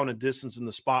the down and distance in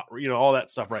the spot, all that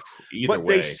stuff right.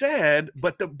 They said,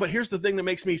 but here's the thing that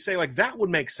makes me say like that would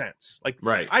make sense. Like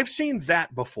I've seen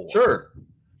that before. Sure.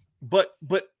 But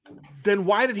then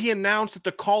why did he announce that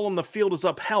the call on the field is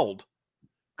upheld?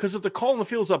 Because if the call on the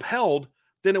field is upheld,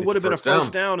 then it would have been a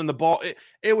first down and the ball.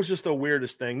 It was just the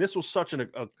weirdest thing. This was such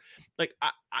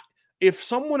if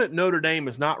someone at Notre Dame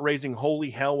is not raising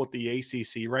holy hell with the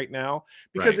ACC right now,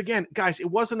 because again, guys, it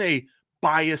wasn't a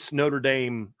biased Notre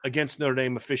Dame against Notre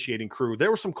Dame officiating crew. There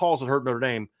were some calls that hurt Notre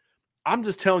Dame. I'm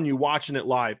just telling you, watching it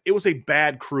live, it was a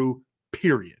bad crew,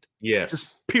 period. Yes.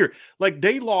 Just period. Like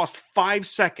they lost 5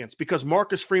 seconds because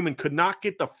Marcus Freeman could not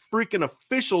get the freaking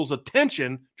officials'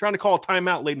 attention trying to call a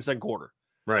timeout late in the second quarter.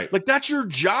 Right. Like that's your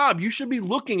job. You should be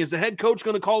looking. Is the head coach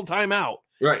going to call a timeout?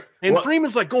 Right. And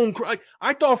Freeman's like going like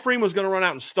I thought Freeman was going to run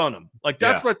out and stun him. Like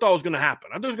that's what I thought was going to happen.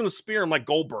 I thought he was going to spear him like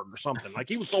Goldberg or something. Like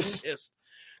he was so pissed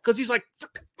because he's like,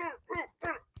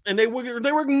 and they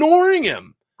were ignoring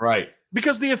him. Right.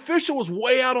 Because the official was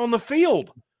way out on the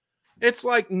field. It's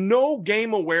like no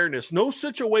game awareness, no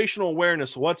situational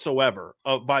awareness whatsoever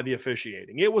by the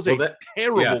officiating. It was a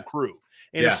terrible crew.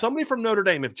 And if somebody from Notre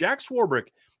Dame, if Jack Swarbrick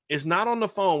is not on the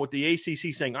phone with the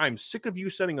ACC saying, I'm sick of you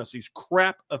sending us these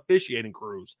crap officiating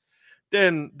crews,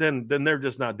 then they're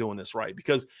just not doing this right.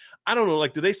 Because I don't know,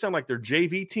 like, do they sound like they're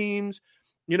JV teams?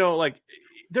 You know, like,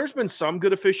 there's been some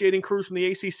good officiating crews from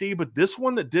the ACC, but this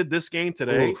one that did this game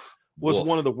today was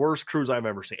one of the worst crews I've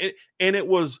ever seen. And it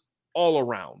was all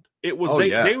around. It was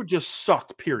they were just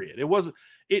sucked, period.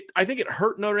 I think it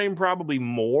hurt Notre Dame probably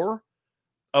more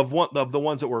of the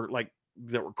ones that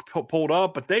were pulled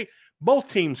up, but both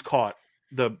teams caught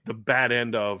the bad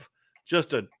end of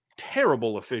just a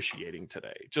terrible officiating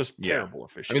today. Just terrible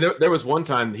officiating. I mean, there was one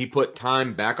time he put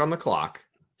time back on the clock.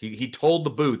 He told the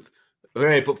booth,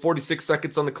 okay, put 46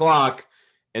 seconds on the clock,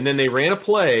 and then they ran a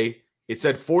play. It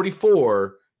said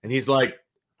 44, and he's like,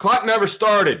 clock never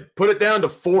started. Put it down to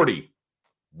 40.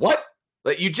 What?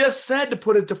 Like, you just said to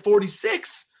put it to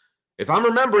 46. If I'm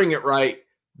remembering it right,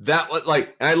 that was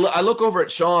like, and I look over at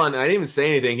Sean, and I didn't even say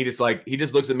anything. He just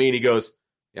looks at me and he goes,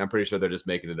 yeah, I'm pretty sure they're just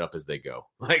making it up as they go.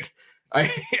 Like,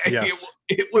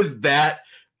 it was that.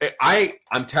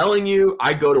 I'm telling you,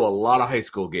 I go to a lot of high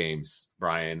school games,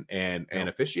 Brian, and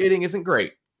officiating isn't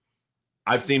great.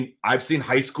 I've seen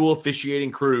high school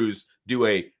officiating crews do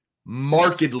a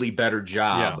markedly better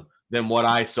job than what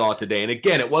I saw today. And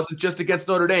again, it wasn't just against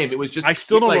Notre Dame. It was just, I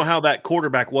still don't know how that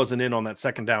quarterback wasn't in on that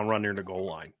second down run near the goal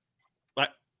line.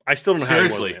 I still don't know how he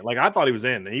wasn't in. Like, I thought he was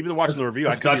in. And even watching the review,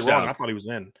 I could be wrong. I thought he was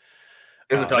in.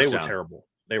 It was a touchdown.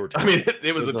 They were terrible. I mean,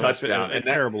 it was a touchdown. And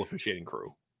terrible officiating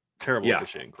crew.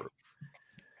 Officiating crew.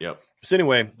 Yep. So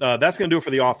anyway, that's going to do it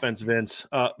for the offense, Vince.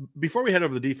 Before we head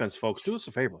over to the defense, folks, do us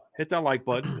a favor. Hit that like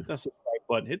button, hit that subscribe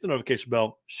button, hit the notification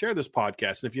bell, share this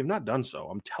podcast. And if you have not done so,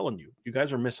 I'm telling you, you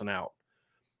guys are missing out.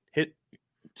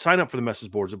 Sign up for the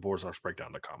message boards at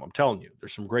boardslocksbreakdown.com. I'm telling you,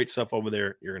 there's some great stuff over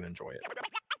there. You're going to enjoy it.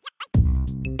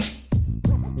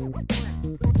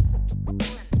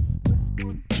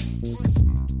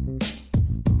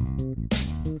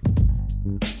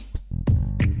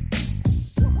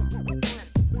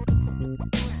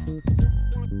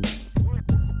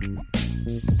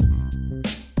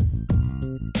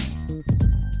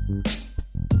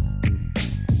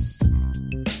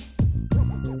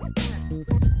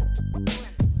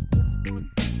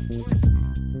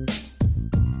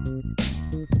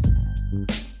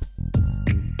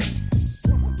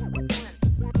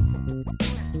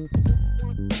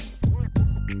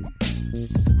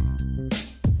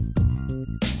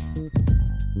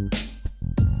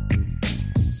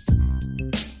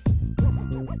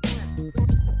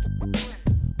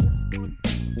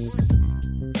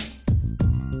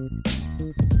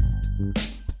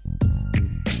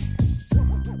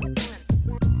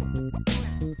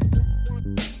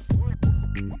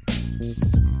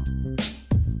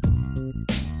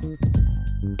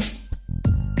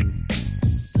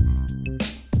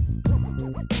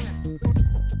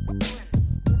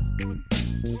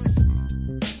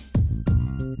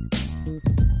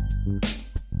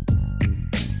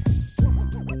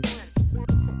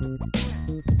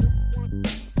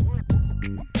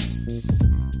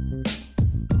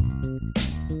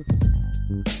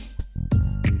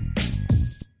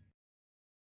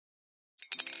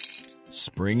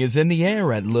 Spring is in the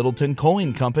air at Littleton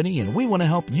Coin Company, and we want to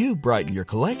help you brighten your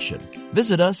collection.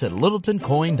 Visit us at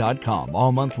littletoncoin.com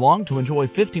all month long to enjoy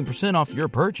 15% off your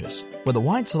purchase. With a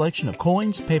wide selection of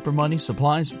coins, paper money,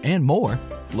 supplies, and more,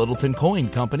 Littleton Coin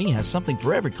Company has something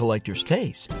for every collector's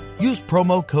taste. Use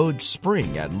promo code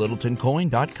SPRING at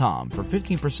littletoncoin.com for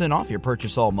 15% off your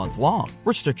purchase all month long.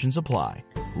 Restrictions apply.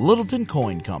 Littleton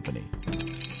Coin Company.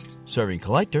 Serving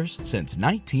collectors since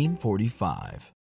 1945.